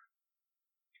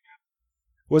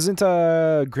 Wasn't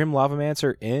Grim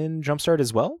Lavamancer in Jumpstart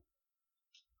as well?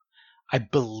 I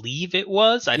believe it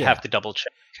was. I'd have to double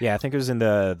check. Yeah, I think it was in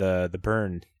the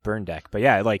burn deck. But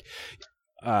yeah, like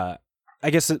I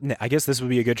guess this would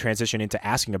be a good transition into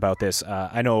asking about this.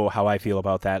 I know how I feel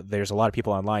about that. There's a lot of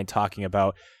people online talking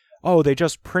about, oh, they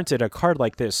just printed a card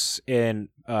like this in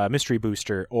Mystery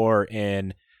Booster or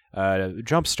in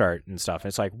Jumpstart and stuff. And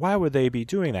it's like, why would they be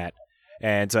doing that?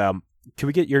 And can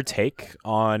we get your take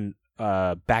on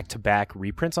back-to-back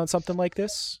reprints on something like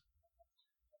this?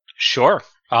 Sure.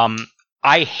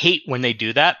 I hate when they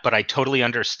do that, but I totally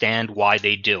understand why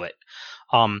they do it.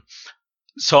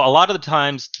 So a lot of the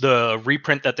times, the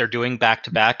reprint that they're doing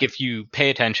back-to-back, if you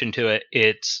pay attention to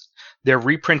it, they're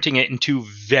reprinting it into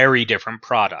very different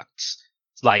products,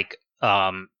 like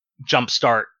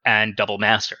Jumpstart and Double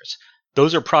Masters.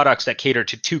 Those are products that cater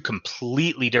to two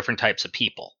completely different types of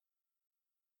people.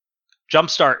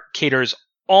 Jumpstart caters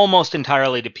almost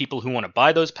entirely to people who want to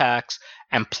buy those packs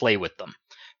and play with them.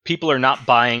 People are not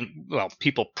buying, well,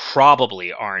 people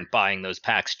probably aren't buying those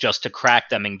packs just to crack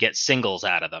them and get singles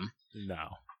out of them. No,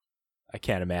 I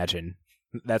can't imagine.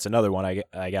 That's another one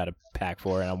I got a pack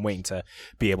for, and I'm waiting to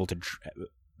be able to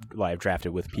live draft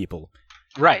it with people.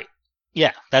 Right.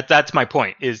 Yeah, that's my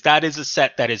point. That is a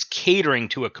set that is catering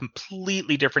to a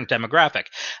completely different demographic,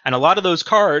 and a lot of those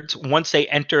cards, once they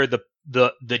enter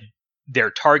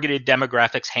their targeted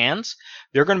demographics' hands,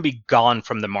 they're going to be gone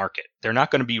from the market. They're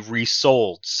not going to be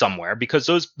resold somewhere because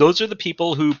those are the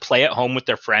people who play at home with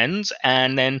their friends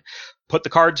and then put the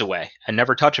cards away and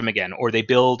never touch them again, or they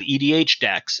build EDH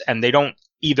decks and they don't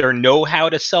either know how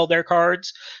to sell their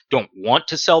cards, don't want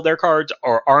to sell their cards,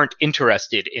 or aren't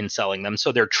interested in selling them,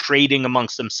 so they're trading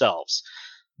amongst themselves.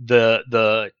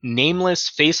 the nameless,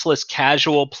 faceless,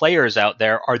 casual players out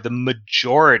there are the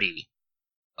majority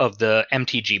of the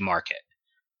MTG market.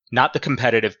 Not the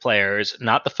competitive players,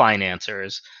 not the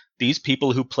financiers. These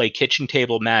people who play kitchen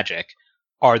table Magic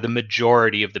are the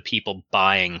majority of the people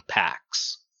buying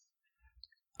packs.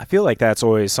 I feel like that's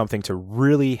always something to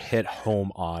really hit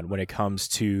home on when it comes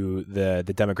to the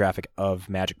demographic of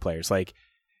Magic players. Like,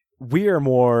 we are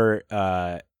more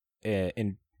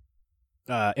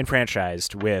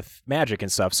enfranchised with Magic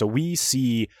and stuff, so we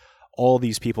see all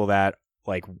these people that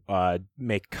like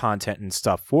make content and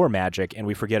stuff for Magic, and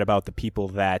we forget about the people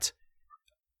that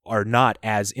are not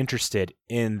as interested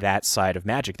in that side of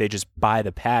Magic. They just buy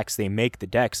the packs, they make the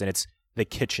decks, and it's the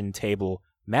kitchen table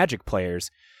Magic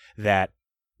players that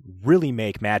really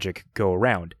make Magic go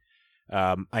around.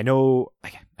 I know,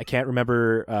 I can't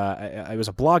remember, I was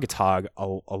a blogatog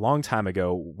a long time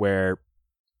ago where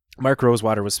Mark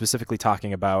Rosewater was specifically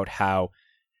talking about how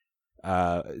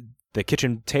the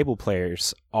kitchen table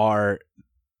players are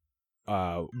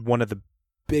one of the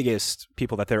biggest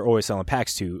people that they're always selling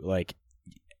packs to, like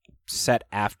set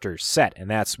after set, and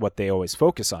that's what they always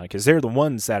focus on, because they're the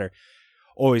ones that are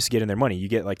always getting their money. You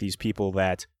get like these people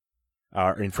that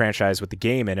are enfranchised with the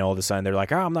game, and all of a sudden they're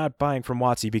like, oh, I'm not buying from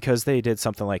WotC because they did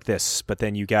something like this. But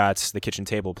then you got the kitchen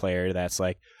table player that's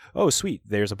like, oh, sweet,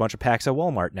 there's a bunch of packs at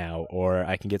Walmart now, or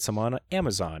I can get some on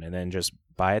Amazon, and then just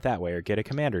buy it that way, or get a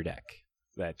commander deck.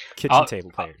 That kitchen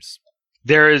table players.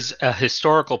 There is a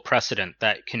historical precedent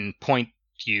that can point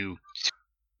you to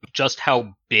just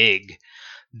how big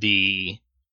the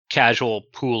casual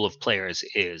pool of players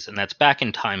is, and that's back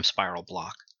in Time Spiral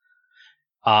block.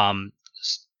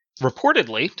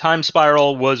 Reportedly, Time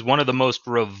Spiral was one of the most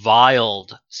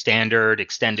reviled standard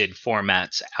extended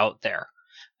formats out there,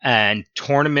 and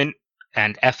tournament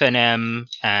and FNM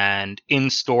and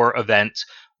in-store events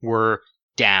were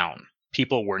down.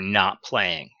 People were not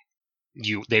playing.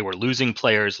 They were losing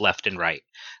players left and right,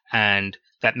 and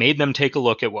that made them take a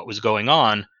look at what was going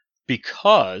on,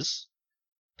 because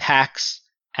packs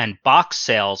and box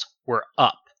sales were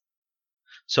up.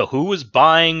 So who was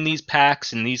buying these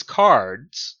packs and these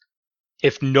cards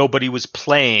if nobody was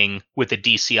playing with a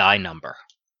DCI number?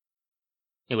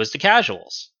 It was the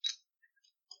casuals.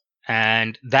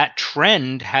 And that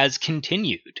trend has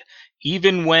continued.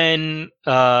 Even when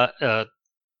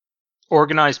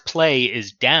organized play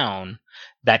is down,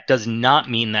 that does not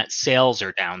mean that sales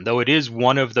are down, though it is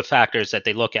one of the factors that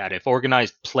they look at. If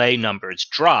organized play numbers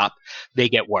drop, they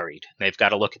get worried. They've got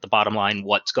to look at the bottom line,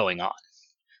 what's going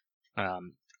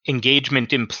on.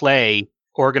 Engagement in play,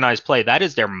 organized play, that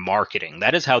is their marketing.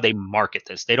 That is how they market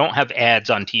this. They don't have ads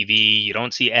on TV. You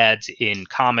don't see ads in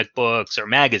comic books or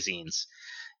magazines.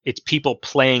 It's people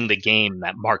playing the game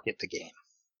that market the game.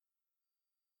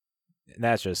 And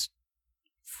that's just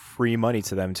free money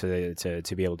to them to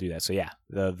be able to do that. So yeah,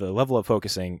 the level of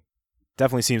focusing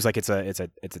definitely seems like it's a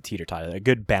teeter-totter, a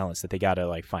good balance that they got to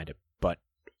like find it, but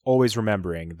always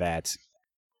remembering that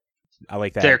I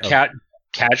like that. Their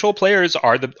casual players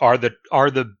are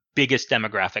the biggest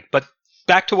demographic. But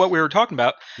back to what we were talking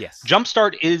about, yes,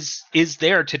 Jumpstart is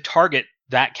there to target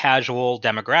that casual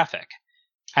demographic,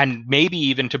 and maybe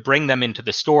even to bring them into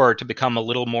the store to become a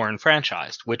little more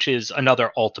enfranchised, which is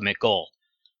another ultimate goal.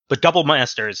 But Double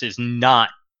Masters is not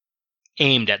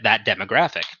aimed at that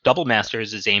demographic. Double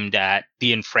Masters is aimed at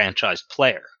the enfranchised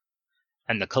player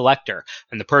and the collector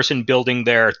and the person building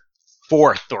their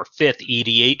 4th or 5th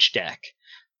EDH deck.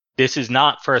 This is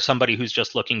not for somebody who's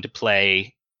just looking to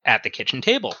play at the kitchen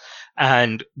table.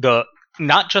 And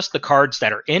not just the cards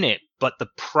that are in it, but the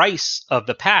price of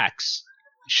the packs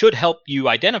should help you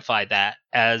identify that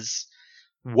as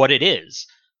what it is.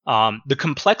 The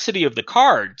complexity of the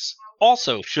cards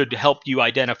also should help you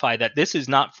identify that this is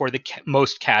not for the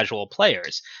most casual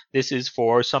players. This is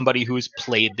for somebody who's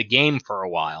played the game for a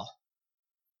while.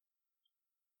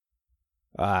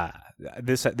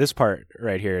 This part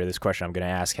right here, this question I'm going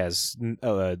to ask has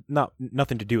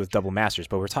nothing to do with Double Masters,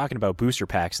 but we're talking about booster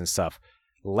packs and stuff.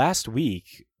 Last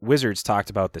week, Wizards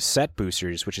talked about the set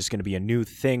boosters, which is going to be a new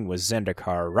thing with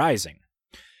Zendikar Rising.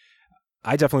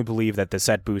 I definitely believe that the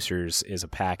set boosters is a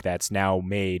pack that's now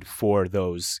made for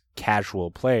those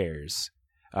casual players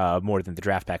more than the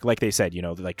draft pack. Like they said,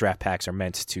 like draft packs are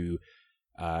meant to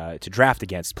draft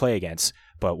against, play against,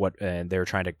 and they're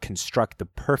trying to construct the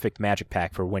perfect Magic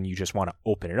pack for when you just want to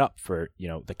open it up for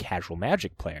the casual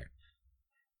Magic player.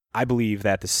 I believe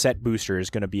that the set booster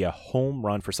is going to be a home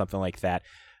run for something like that,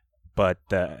 but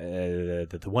the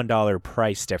 $1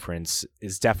 price difference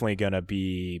is definitely going to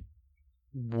be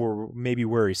were maybe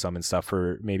worrisome and stuff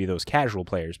for maybe those casual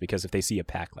players, because if they see a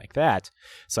pack like that,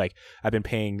 it's like, I've been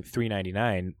paying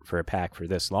 $3.99 for a pack for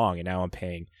this long, and now I'm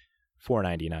paying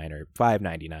 $4.99 or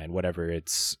 $5.99, whatever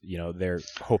it's, they're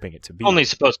hoping it to be. Only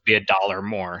supposed to be $1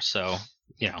 more, so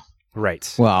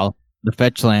Right. Well, the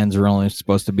fetch lands are only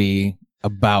supposed to be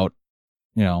about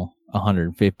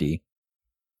 150,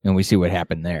 and we see what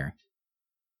happened there.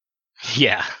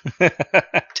 Yeah.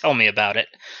 Tell me about it.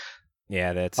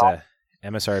 Yeah, that's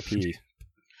MSRP.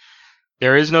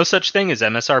 There is no such thing as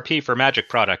MSRP for Magic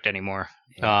product anymore.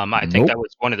 I think that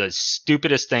was one of the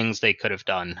stupidest things they could have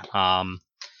done.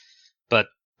 But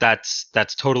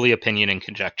that's totally opinion and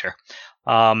conjecture.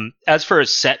 As for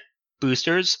set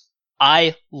boosters,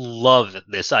 I love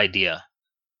this idea.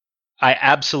 I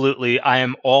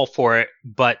am all for it,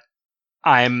 but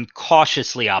I'm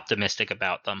cautiously optimistic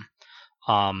about them.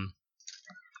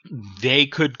 They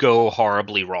could go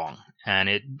horribly wrong,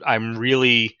 and I'm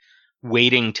really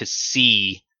waiting to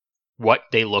see what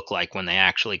they look like when they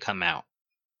actually come out.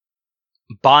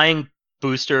 Buying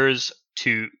boosters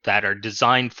that are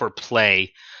designed for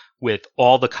play with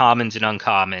all the commons and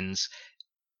uncommons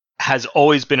has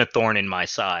always been a thorn in my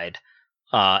side.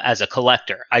 As a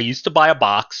collector, I used to buy a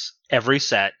box every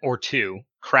set or two,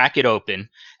 crack it open,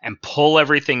 and pull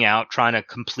everything out trying to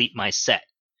complete my set.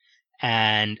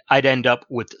 And I'd end up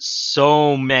with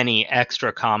so many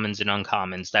extra commons and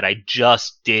uncommons that I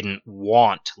just didn't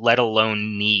want, let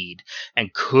alone need,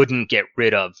 and couldn't get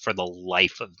rid of for the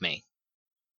life of me.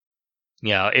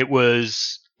 It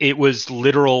was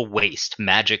literal waste,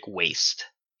 magic waste.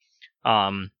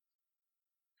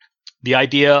 The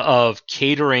idea of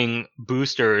catering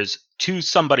boosters to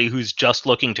somebody who's just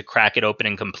looking to crack it open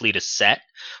and complete a set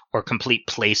or complete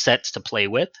play sets to play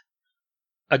with.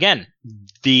 Again,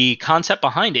 the concept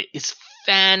behind it is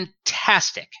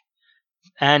fantastic.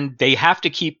 And they have to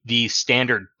keep the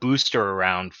standard booster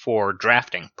around for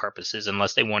drafting purposes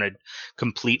unless they want to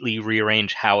completely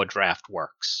rearrange how a draft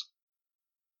works.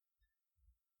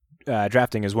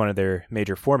 Drafting is one of their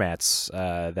major formats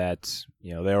that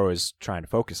they're always trying to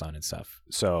focus on and stuff.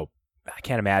 So I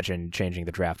can't imagine changing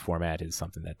the draft format is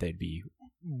something that they'd be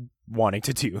wanting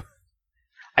to do.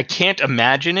 I can't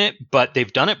imagine it, but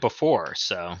they've done it before,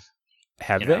 so...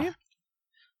 Have they?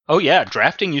 Oh yeah,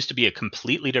 drafting used to be a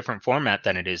completely different format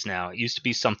than it is now. It used to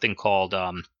be something called,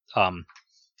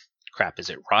 is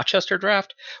it Rochester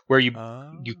Draft? Where you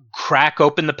crack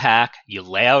open the pack, you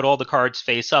lay out all the cards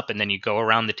face up, and then you go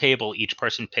around the table, each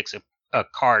person picks a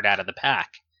card out of the pack.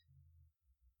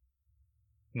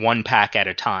 One pack at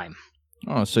a time.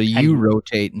 Oh, so you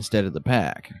rotate instead of the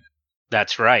pack.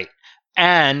 That's right.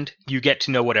 And you get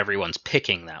to know what everyone's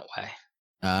picking that way.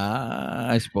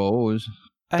 I suppose.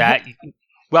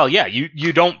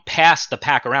 You don't pass the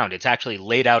pack around. It's actually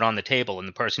laid out on the table, and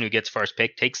the person who gets first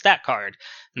pick takes that card.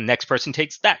 And the next person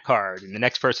takes that card, and the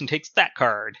next person takes that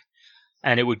card.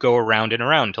 And it would go around and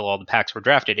around until all the packs were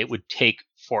drafted. It would take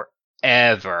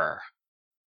forever.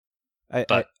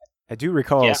 I do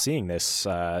recall seeing this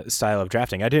style of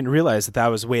drafting. I didn't realize that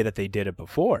was the way that they did it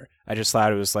before. I just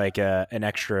thought it was like an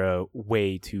extra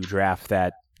way to draft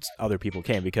that other people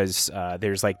came, because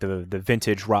there's like the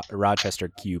vintage Rochester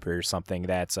Cube or something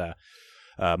that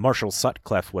Marshall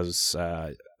Sutcliffe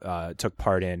took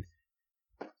part in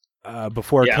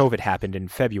before COVID happened in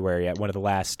February at one of the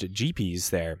last GPs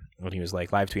there, when he was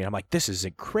like live tweeting. I'm like, this is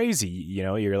crazy.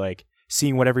 You're like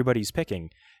seeing what everybody's picking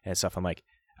and stuff. I'm like,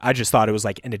 I just thought it was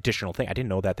like an additional thing. I didn't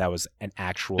know that was an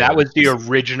actual... That was the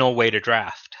original way to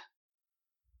draft.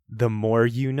 The more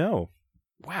you know.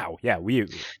 Wow. Yeah,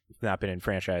 we've not been in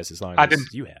franchise as long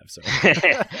as you have. So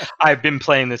I've been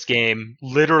playing this game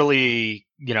literally,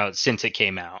 since it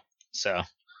came out. So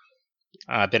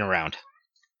I've been around.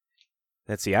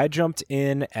 Let's see. I jumped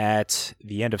in at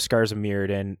the end of Scars of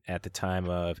Mirrodin at the time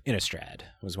of Innistrad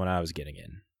was when I was getting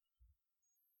in.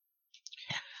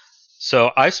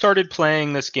 So I started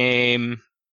playing this game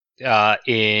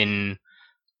in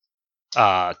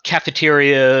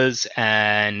cafeterias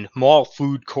and mall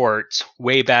food courts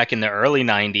way back in the early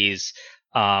 90s.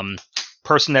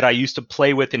 Person that I used to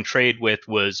play with and trade with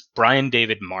was Brian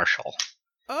David Marshall.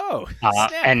 Oh,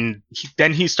 and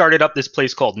then he started up this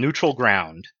place called Neutral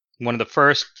Ground, one of the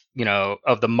first,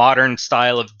 of the modern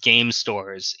style of game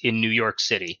stores in New York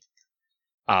City.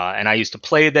 And I used to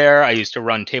play there. I used to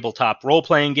run tabletop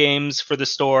role-playing games for the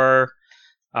store.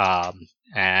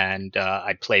 And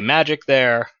I'd play Magic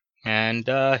there. And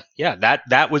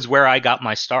that was where I got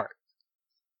my start.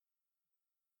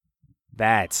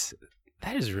 That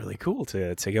is really cool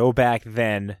to go back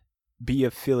then, be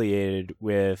affiliated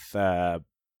with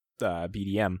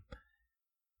BDM.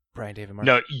 Brian David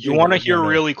Marshall. No, you want to hear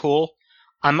really cool?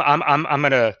 I'm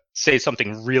gonna say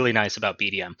something really nice about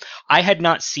BDM. I had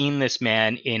not seen this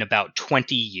man in about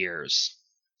 20 years.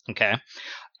 Okay.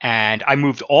 And I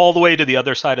moved all the way to the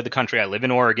other side of the country. I live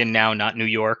in Oregon now, not New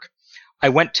York. I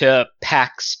went to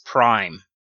PAX Prime.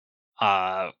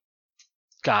 It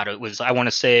was, I want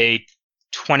to say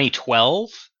 2012.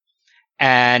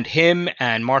 And him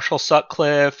and Marshall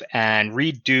Sutcliffe and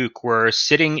Reed Duke were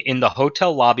sitting in the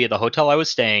hotel lobby of the hotel I was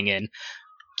staying in,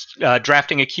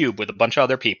 drafting a cube with a bunch of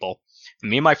other people. And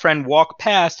me and my friend walk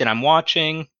past, and I'm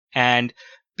watching, and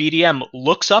BDM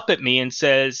looks up at me and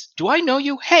says, "Do I know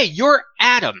you? Hey, you're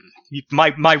Adam."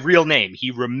 My real name.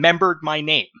 He remembered my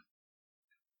name.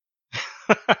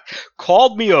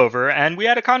 Called me over, and we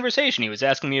had a conversation. He was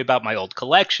asking me about my old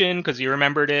collection because he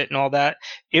remembered it and all that.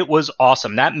 It was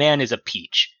awesome. That man is a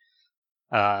peach.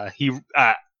 I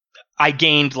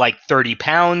gained like 30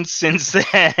 pounds since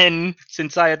then,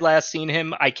 since I had last seen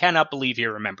him. I cannot believe he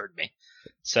remembered me.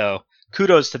 So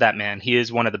kudos to that man. He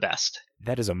is one of the best.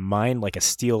 That is a mind like a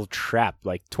steel trap.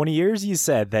 Like 20 years you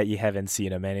said that you haven't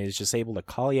seen him, and he's just able to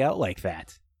call you out like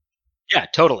that. Yeah,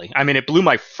 totally. I mean, it blew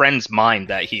my friend's mind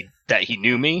that he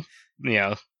knew me. You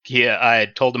know, I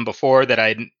had told him before that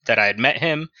I had met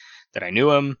him, that I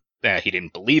knew him. That he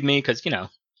didn't believe me because, you know,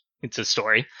 it's a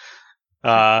story.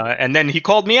 And then he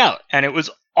called me out, and it was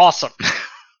awesome.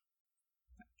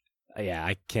 Yeah,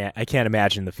 I can't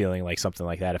imagine the feeling like something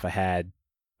like that if I had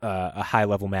a high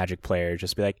level Magic player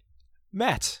just be like,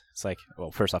 Matt. It's like,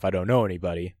 well, first off, I don't know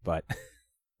anybody, but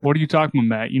what are you talking about,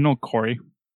 Matt? You know Corey.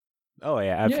 Oh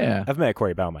yeah, I've met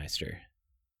Corey Baumeister,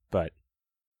 but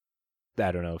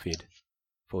I don't know if he'd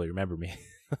fully remember me.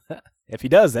 If he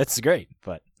does, that's great.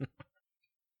 But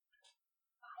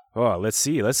let's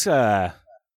see. Let's try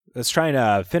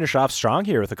and finish off strong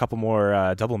here with a couple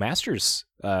more Double Masters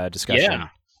discussion. Yeah.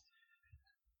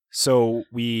 So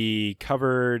we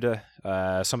covered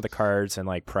some of the cards and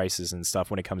like prices and stuff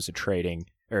when it comes to trading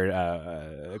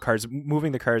or cards,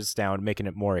 moving the cards down, making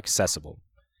it more accessible.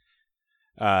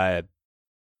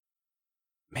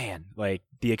 Man, like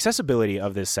the accessibility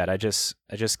of this set, I just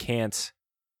can't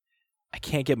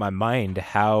get my mind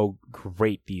how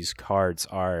great these cards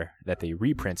are that they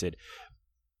reprinted.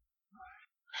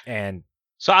 And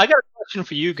so I got a question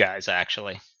for you guys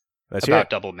actually about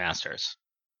Double Masters.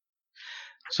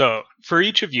 So for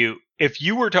each of you, if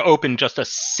you were to open just a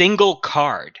single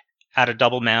card out of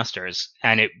Double Masters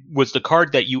and it was the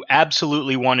card that you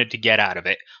absolutely wanted to get out of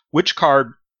it, which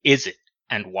card is it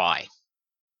and why?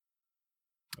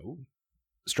 Ooh.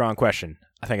 Strong question.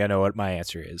 I think I know what my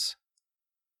answer is.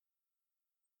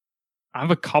 I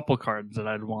have a couple cards that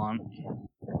I'd want,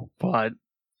 but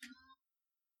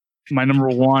my number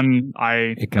one,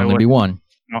 it can only be one.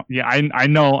 No, yeah, I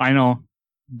know,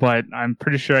 but I'm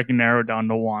pretty sure I can narrow it down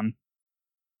to one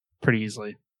pretty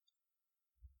easily.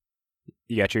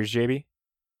 You got yours, JB?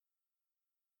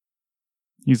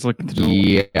 He's looking through.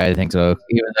 Yeah, I think so.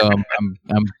 Even though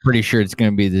I'm pretty sure it's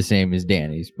going to be the same as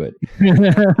Danny's, but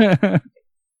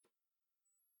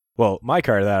well, my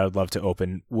card that I would love to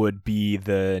open would be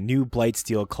the new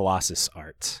Blightsteel Colossus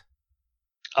art.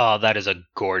 Oh, that is a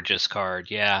gorgeous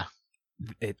card. Yeah,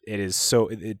 it is so.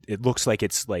 It looks like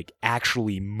it's like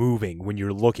actually moving when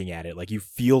you're looking at it. Like you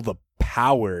feel the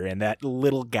power, and that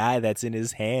little guy that's in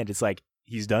his hand. It's like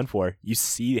he's done for. You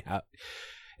see how.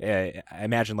 I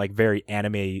imagine like very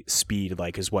anime speed,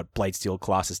 like is what Blightsteel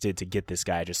Colossus did to get this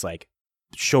guy. Just like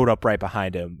showed up right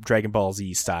behind him, Dragon Ball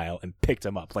Z style, and picked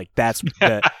him up. Like that's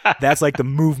like the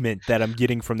movement that I'm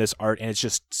getting from this art, and it's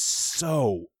just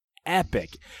so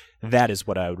epic. That is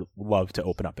what I would love to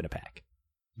open up in a pack.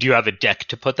 Do you have a deck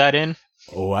to put that in?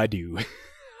 Oh, I do.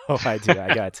 I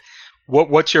got.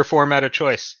 What's your format of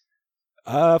choice?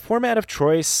 Format of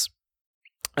choice.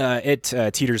 It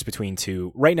teeters between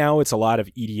two. Right now, it's a lot of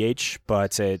EDH,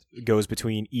 but it goes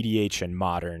between EDH and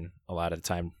Modern a lot of the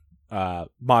time.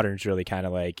 Modern's really kind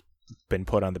of like been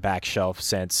put on the back shelf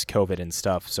since COVID and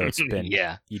stuff, so it's been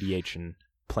EDH and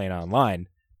playing online.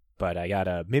 But I got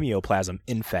a Mimeoplasm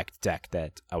Infect deck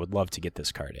that I would love to get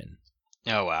this card in.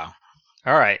 Oh, wow.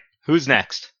 All right. Who's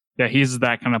next? Yeah, he's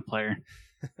that kind of player.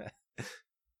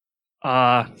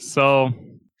 So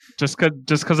just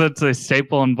because it's a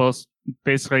staple in both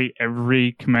basically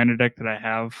every commander deck that I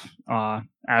have,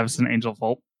 Avacyn Angel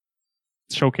Vault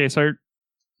showcase art.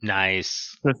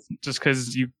 Nice. Just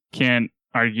because you can't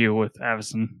argue with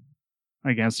Avacyn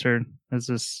against her. It's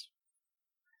just...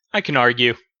 I can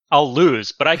argue. I'll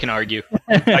lose, but I can argue.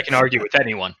 I can argue with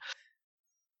anyone.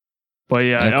 But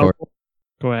yeah,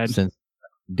 go ahead. Since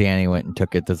Danny went and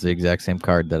took it, that's the exact same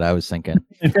card that I was thinking.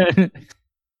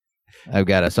 I've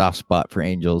got a soft spot for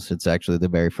Angels. It's actually the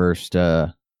very first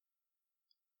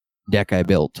deck I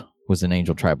built was an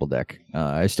Angel Tribal deck.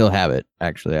 I still have it,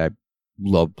 actually. I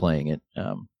love playing it.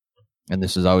 And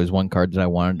this is always one card that I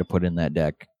wanted to put in that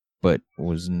deck, but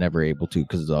was never able to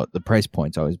because the price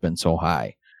point's always been so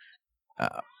high.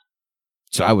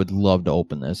 So I would love to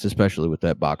open this, especially with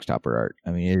that box topper art.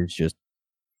 I mean, it is just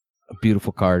a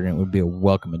beautiful card, and it would be a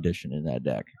welcome addition in that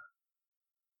deck.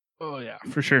 Oh yeah,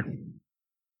 for sure.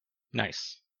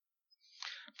 Nice.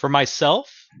 For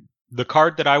myself, the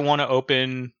card that I want to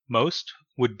open most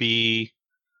would be...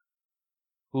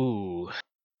 Ooh.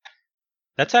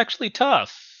 That's actually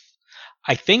tough.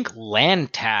 I think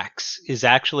Land Tax is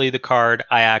actually the card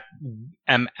I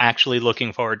am actually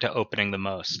looking forward to opening the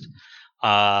most.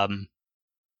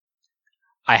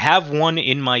 I have one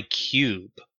in my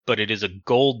cube, but it is a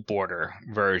gold border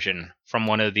version from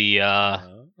one of the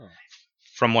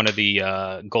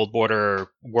gold border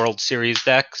World Series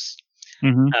decks.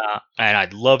 Mm-hmm. And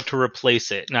I'd love to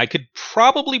replace it. And I could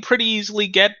probably pretty easily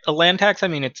get a Land Tax. I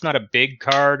mean, it's not a big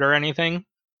card or anything,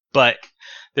 but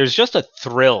there's just a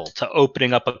thrill to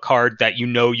opening up a card that you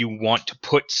know you want to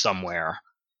put somewhere,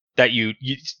 that you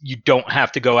don't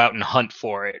have to go out and hunt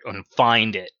for it and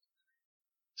find it.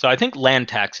 So I think Land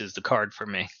Tax is the card for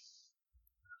me.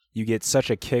 You get such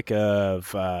a kick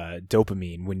of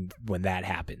dopamine when that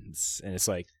happens, and it's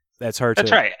like that's hard.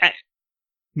 That's right.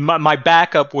 My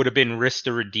backup would have been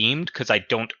Rista Redeemed because I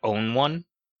don't own one,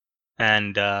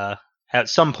 and at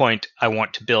some point I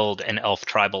want to build an Elf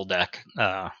Tribal deck.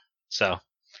 So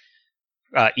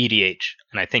EDH,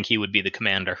 and I think he would be the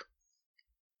commander.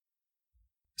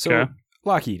 So Okay.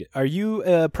 Lockheed, are you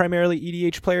a primarily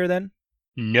EDH player then?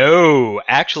 No,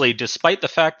 actually, despite the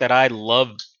fact that I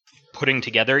love putting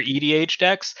together EDH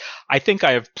decks, I think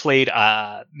I have played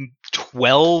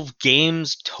 12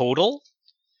 games total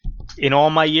in all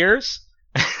my years.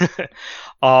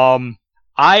 I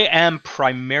am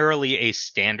primarily a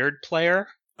standard player,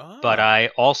 but I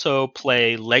also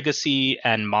play Legacy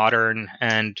and Modern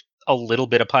and a little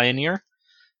bit of Pioneer.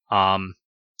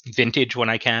 Vintage when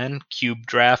I can, Cube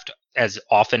Draft as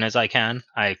often as I can.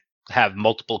 I have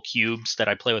multiple cubes that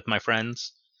I play with my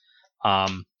friends.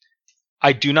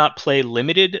 I do not play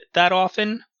Limited that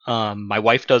often. My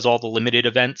wife does all the Limited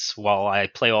events while I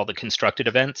play all the constructed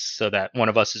events, so that one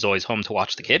of us is always home to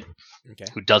watch the kid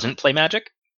who doesn't play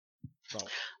Magic.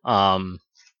 But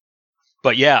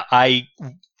yeah, I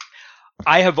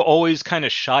have always kind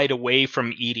of shied away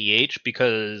from EDH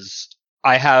because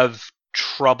I have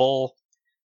trouble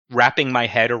wrapping my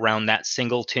head around that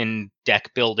singleton deck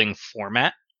building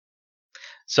format.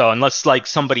 So unless like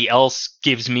somebody else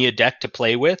gives me a deck to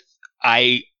play with,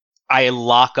 I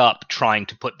lock up trying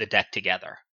to put the deck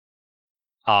together.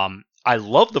 I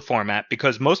love the format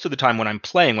because most of the time when I'm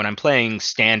playing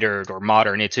standard or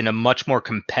modern, it's in a much more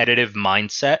competitive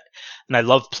mindset, and I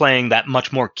love playing that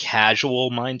much more casual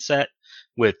mindset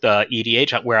with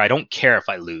EDH, where I don't care if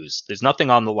I lose. There's nothing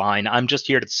on the line. I'm just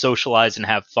here to socialize and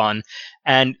have fun,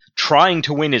 and trying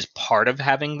to win is part of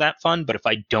having that fun, but if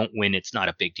I don't win, it's not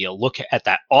a big deal. Look at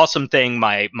that awesome thing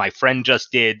my friend just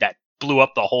did that blew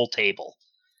up the whole table.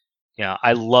 Yeah,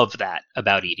 I love that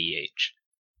about EDH.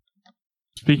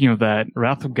 Speaking of that,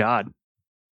 Wrath of God.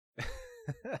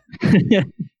 That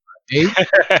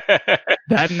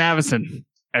and Avacyn.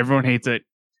 Everyone hates it.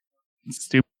 It's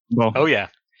stupid. Well, Oh yeah.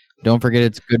 Don't forget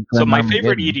it's good for So my Armageddon.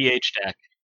 favorite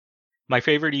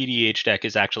EDH deck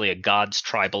is actually a Gods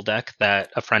Tribal deck that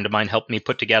a friend of mine helped me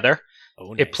put together.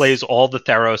 Oh, It plays all the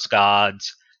Theros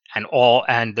gods and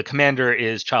the commander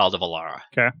is Child of Alara.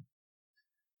 Okay.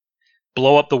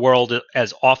 Blow up the world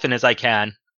as often as I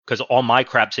can because all my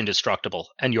crap's indestructible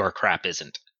and your crap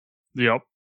isn't. Yep.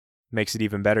 Makes it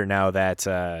even better now that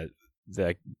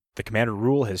the commander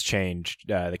rule has changed.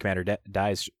 The commander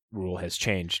dies rule has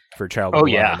changed for Child of Oh,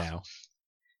 Alara yeah. now.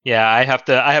 Yeah, I have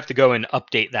to go and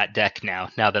update that deck now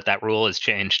that rule has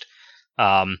changed.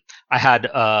 I had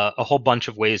a whole bunch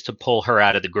of ways to pull her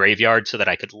out of the graveyard so that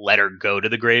I could let her go to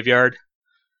the graveyard.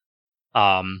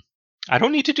 I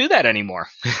don't need to do that anymore.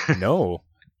 No.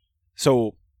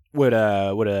 So would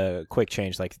a quick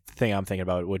change, like the thing I'm thinking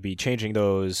about would be changing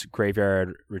those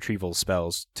graveyard retrieval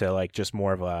spells to like just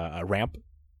more of a ramp,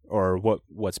 or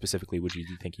what specifically would you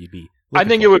think you'd be? I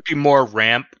think it would be more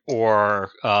ramp,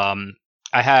 or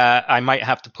I might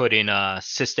have to put in a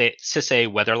Sisay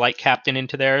Weatherlight Captain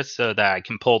into there so that I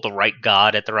can pull the right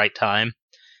god at the right time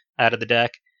out of the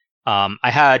deck. I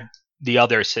had the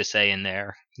other Sisay in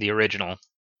there, the original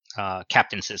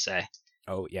Captain Sisay.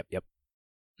 Oh, yep.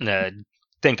 I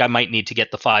think I might need to get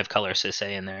the 5-color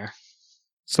Sisay in there.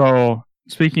 So,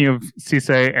 speaking of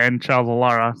Sisay and Child of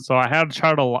Alara, so I had a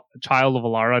Child of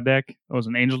Alara deck. It was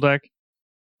an angel deck.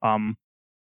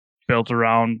 built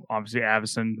around obviously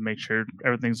Avacyn to make sure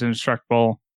everything's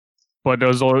indestructible. But it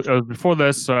was before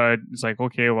this. It's like,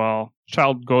 okay, well,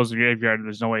 child goes to the graveyard.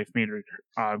 There's no way for me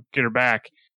to get her back.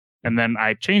 And then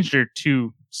I changed her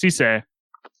to Cisse,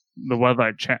 the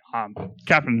Weatherlight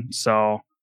captain. So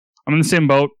I'm in the same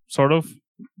boat, sort of,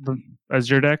 as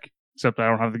your deck, except I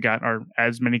don't have the god or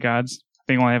as many gods. I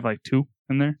think I only have like 2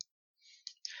 in there.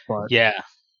 But Yeah,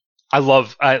 I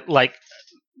like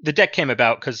the deck came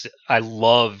about because I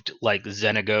loved like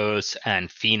Xenagos and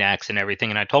Phoenix and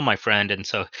everything, and I told my friend, and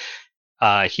so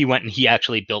he went and he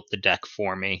actually built the deck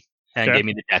for me and gave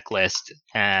me the deck list,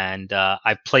 and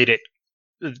I played it.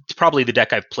 It's probably the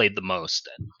deck I've played the most.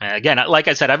 Again, like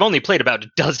I said, I've only played about a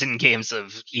dozen games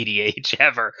of EDH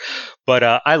ever, but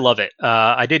I love it.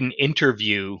 I did an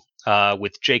interview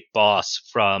with Jake Boss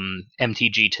from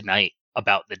MTG Tonight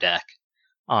about the deck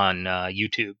on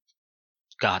YouTube.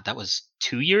 God, that was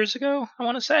 2 years ago, I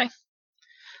want to say.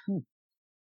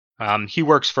 He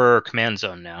works for Command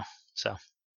Zone now, so.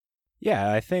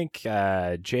 Yeah, I think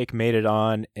Jake made it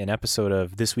on an episode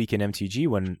of This Week in MTG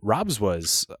when Robs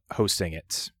was hosting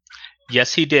it.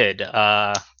 Yes, he did.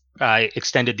 I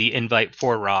extended the invite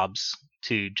for Robs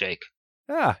to Jake.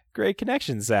 Great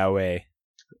connections that way.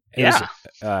 Yeah.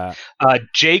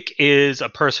 Jake is a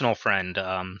personal friend.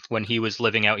 When he was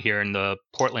living out here in the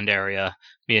Portland area,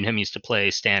 me and him used to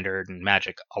play Standard and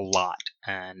Magic a lot,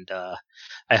 and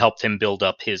I helped him build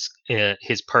up his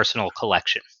personal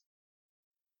collection.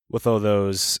 With all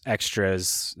those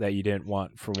extras that you didn't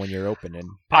want for when you're opening.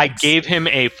 I gave him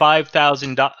a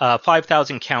 5,000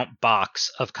 count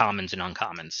box of commons and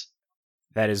uncommons.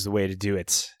 That is the way to do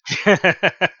it.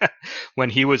 When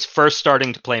he was first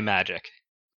starting to play Magic.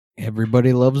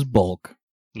 Everybody loves bulk.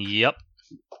 Yep.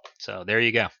 So there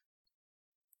you go.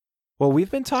 Well,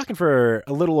 we've been talking for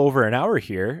a little over an hour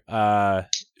here.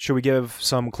 Should we give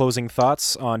some closing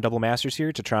thoughts on Double Masters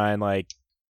here to try and like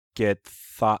get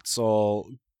thoughts all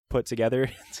put together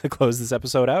to close this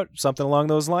episode out? Something along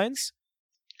those lines?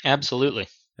 Absolutely.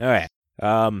 All right.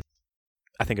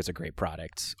 I think it's a great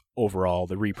product. Overall,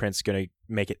 the reprint's going to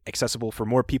make it accessible for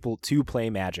more people to play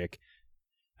Magic.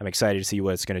 I'm excited to see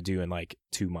what it's going to do in like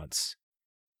 2 months.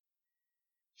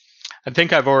 I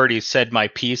think I've already said my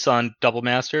piece on Double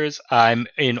Masters. I'm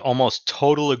in almost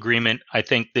total agreement. I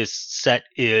think this set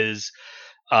is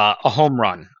a home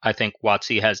run. I think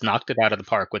WotC has knocked it out of the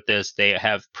park with this. They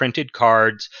have printed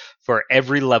cards for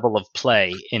every level of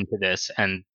play into this,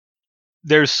 and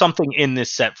there's something in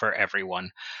this set for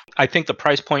everyone. I think the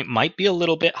price point might be a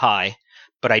little bit high,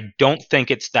 but I don't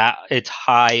think it's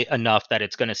high enough that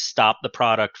it's going to stop the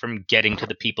product from getting to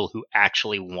the people who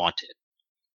actually want it.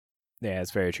 Yeah,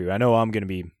 it's very true. I know I'm going to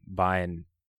be buying,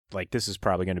 like, this is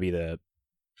probably going to be the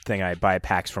thing I buy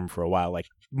packs from for a while. Like,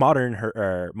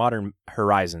 Modern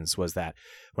Horizons was that.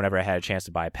 Whenever I had a chance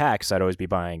to buy packs, I'd always be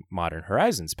buying Modern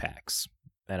Horizons packs.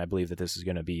 And I believe that this is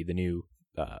going to be the new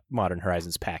Modern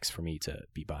Horizons packs for me to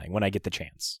be buying when I get the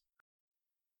chance.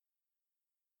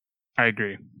 I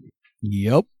agree.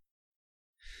 Yep.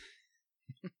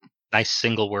 Nice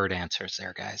single word answers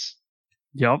there, guys.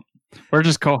 Yep. We're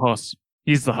just co-hosts.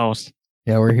 He's the host.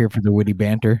 Yeah, we're here for the witty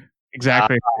banter.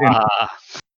 Exactly.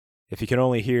 If you can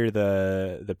only hear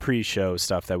the pre-show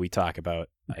stuff that we talk about,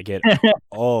 I get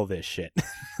all this shit.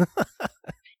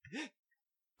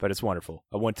 But it's wonderful.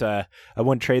 I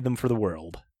wouldn't trade them for the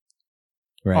world.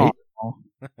 Right. Oh.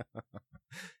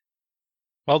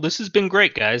 Well, this has been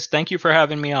great, guys. Thank you for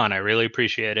having me on. I really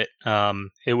appreciate it.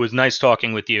 It was nice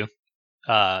talking with you.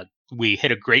 We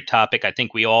hit a great topic. I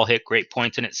think we all hit great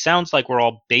points, and it sounds like we're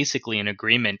all basically in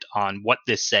agreement on what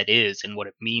this set is and what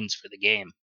it means for the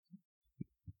game.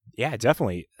 Yeah,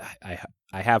 definitely. I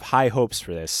have high hopes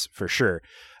for this, for sure.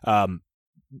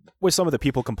 With some of the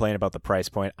people complaining about the price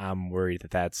point, I'm worried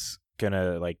that that's going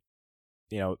to, like,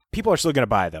 you know, people are still going to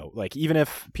buy, though. Like, even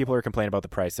if people are complaining about the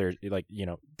price, they're like, you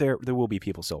know, there will be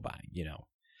people still buying, you know.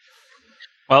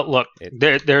 Well, look,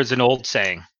 there's an old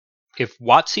saying. If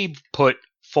WotC put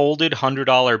folded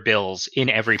 $100 bills in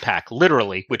every pack,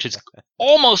 literally, which is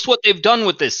almost what they've done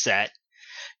with this set,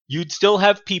 you'd still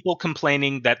have people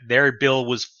complaining that their bill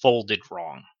was folded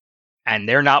wrong, and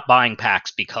they're not buying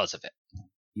packs because of it.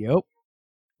 Yep.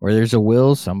 Where there's a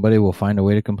will, somebody will find a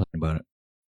way to complain about it.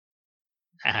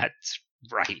 That's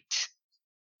right.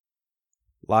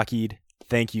 Lockheed,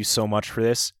 thank you so much for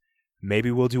this.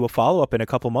 Maybe we'll do a follow-up in a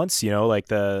couple months, you know, like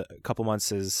the couple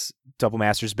months as Double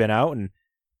Master's been out, and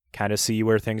kind of see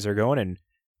where things are going, and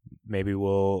maybe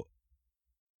we'll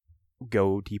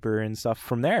go deeper and stuff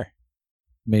from there.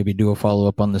 Maybe do a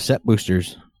follow-up on the set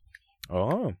boosters.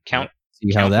 Oh.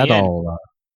 See how that all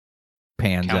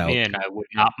pans out. Count me in. I would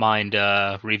not mind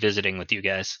revisiting with you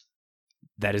guys.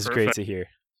 That is Perfect. great to hear.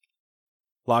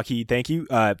 Lockheed, thank you.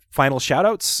 Final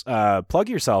shout-outs. Plug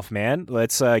yourself, man.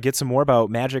 Let's get some more about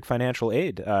Magic Financial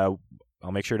Aid. I'll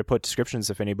make sure to put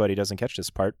descriptions if anybody doesn't catch this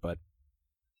part, but...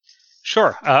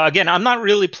 Sure. Again, I'm not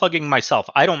really plugging myself.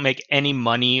 I don't make any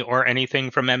money or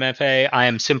anything from MFA. I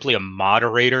am simply a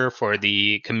moderator for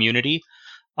the community.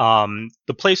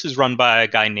 The place is run by a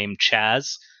guy named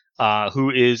Chaz, who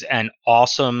is an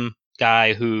awesome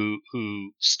guy who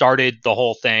started the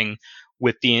whole thing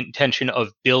with the intention of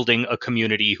building a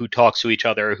community who talks to each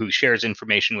other, who shares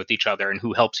information with each other, and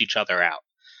who helps each other out.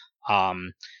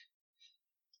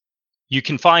 You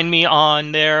can find me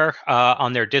on their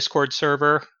Discord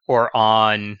server or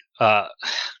on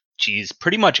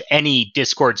pretty much any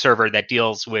Discord server that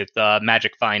deals with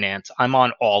Magic Finance. I'm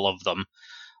on all of them.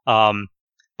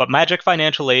 But Magic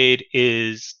Financial Aid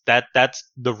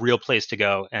that's the real place to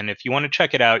go. And if you want to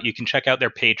check it out, you can check out their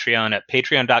Patreon at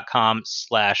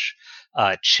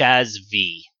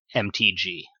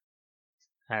patreon.com/ChazVMTG.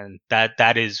 And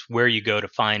that is where you go to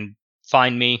find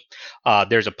me.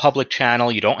 There's a public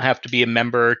channel. You don't have to be a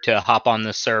member to hop on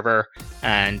the server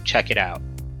and check it out.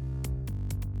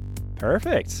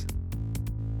 Perfect.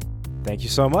 Thank you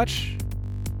so much.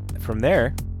 From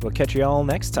there, we'll catch you all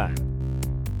next time.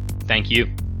 Thank you.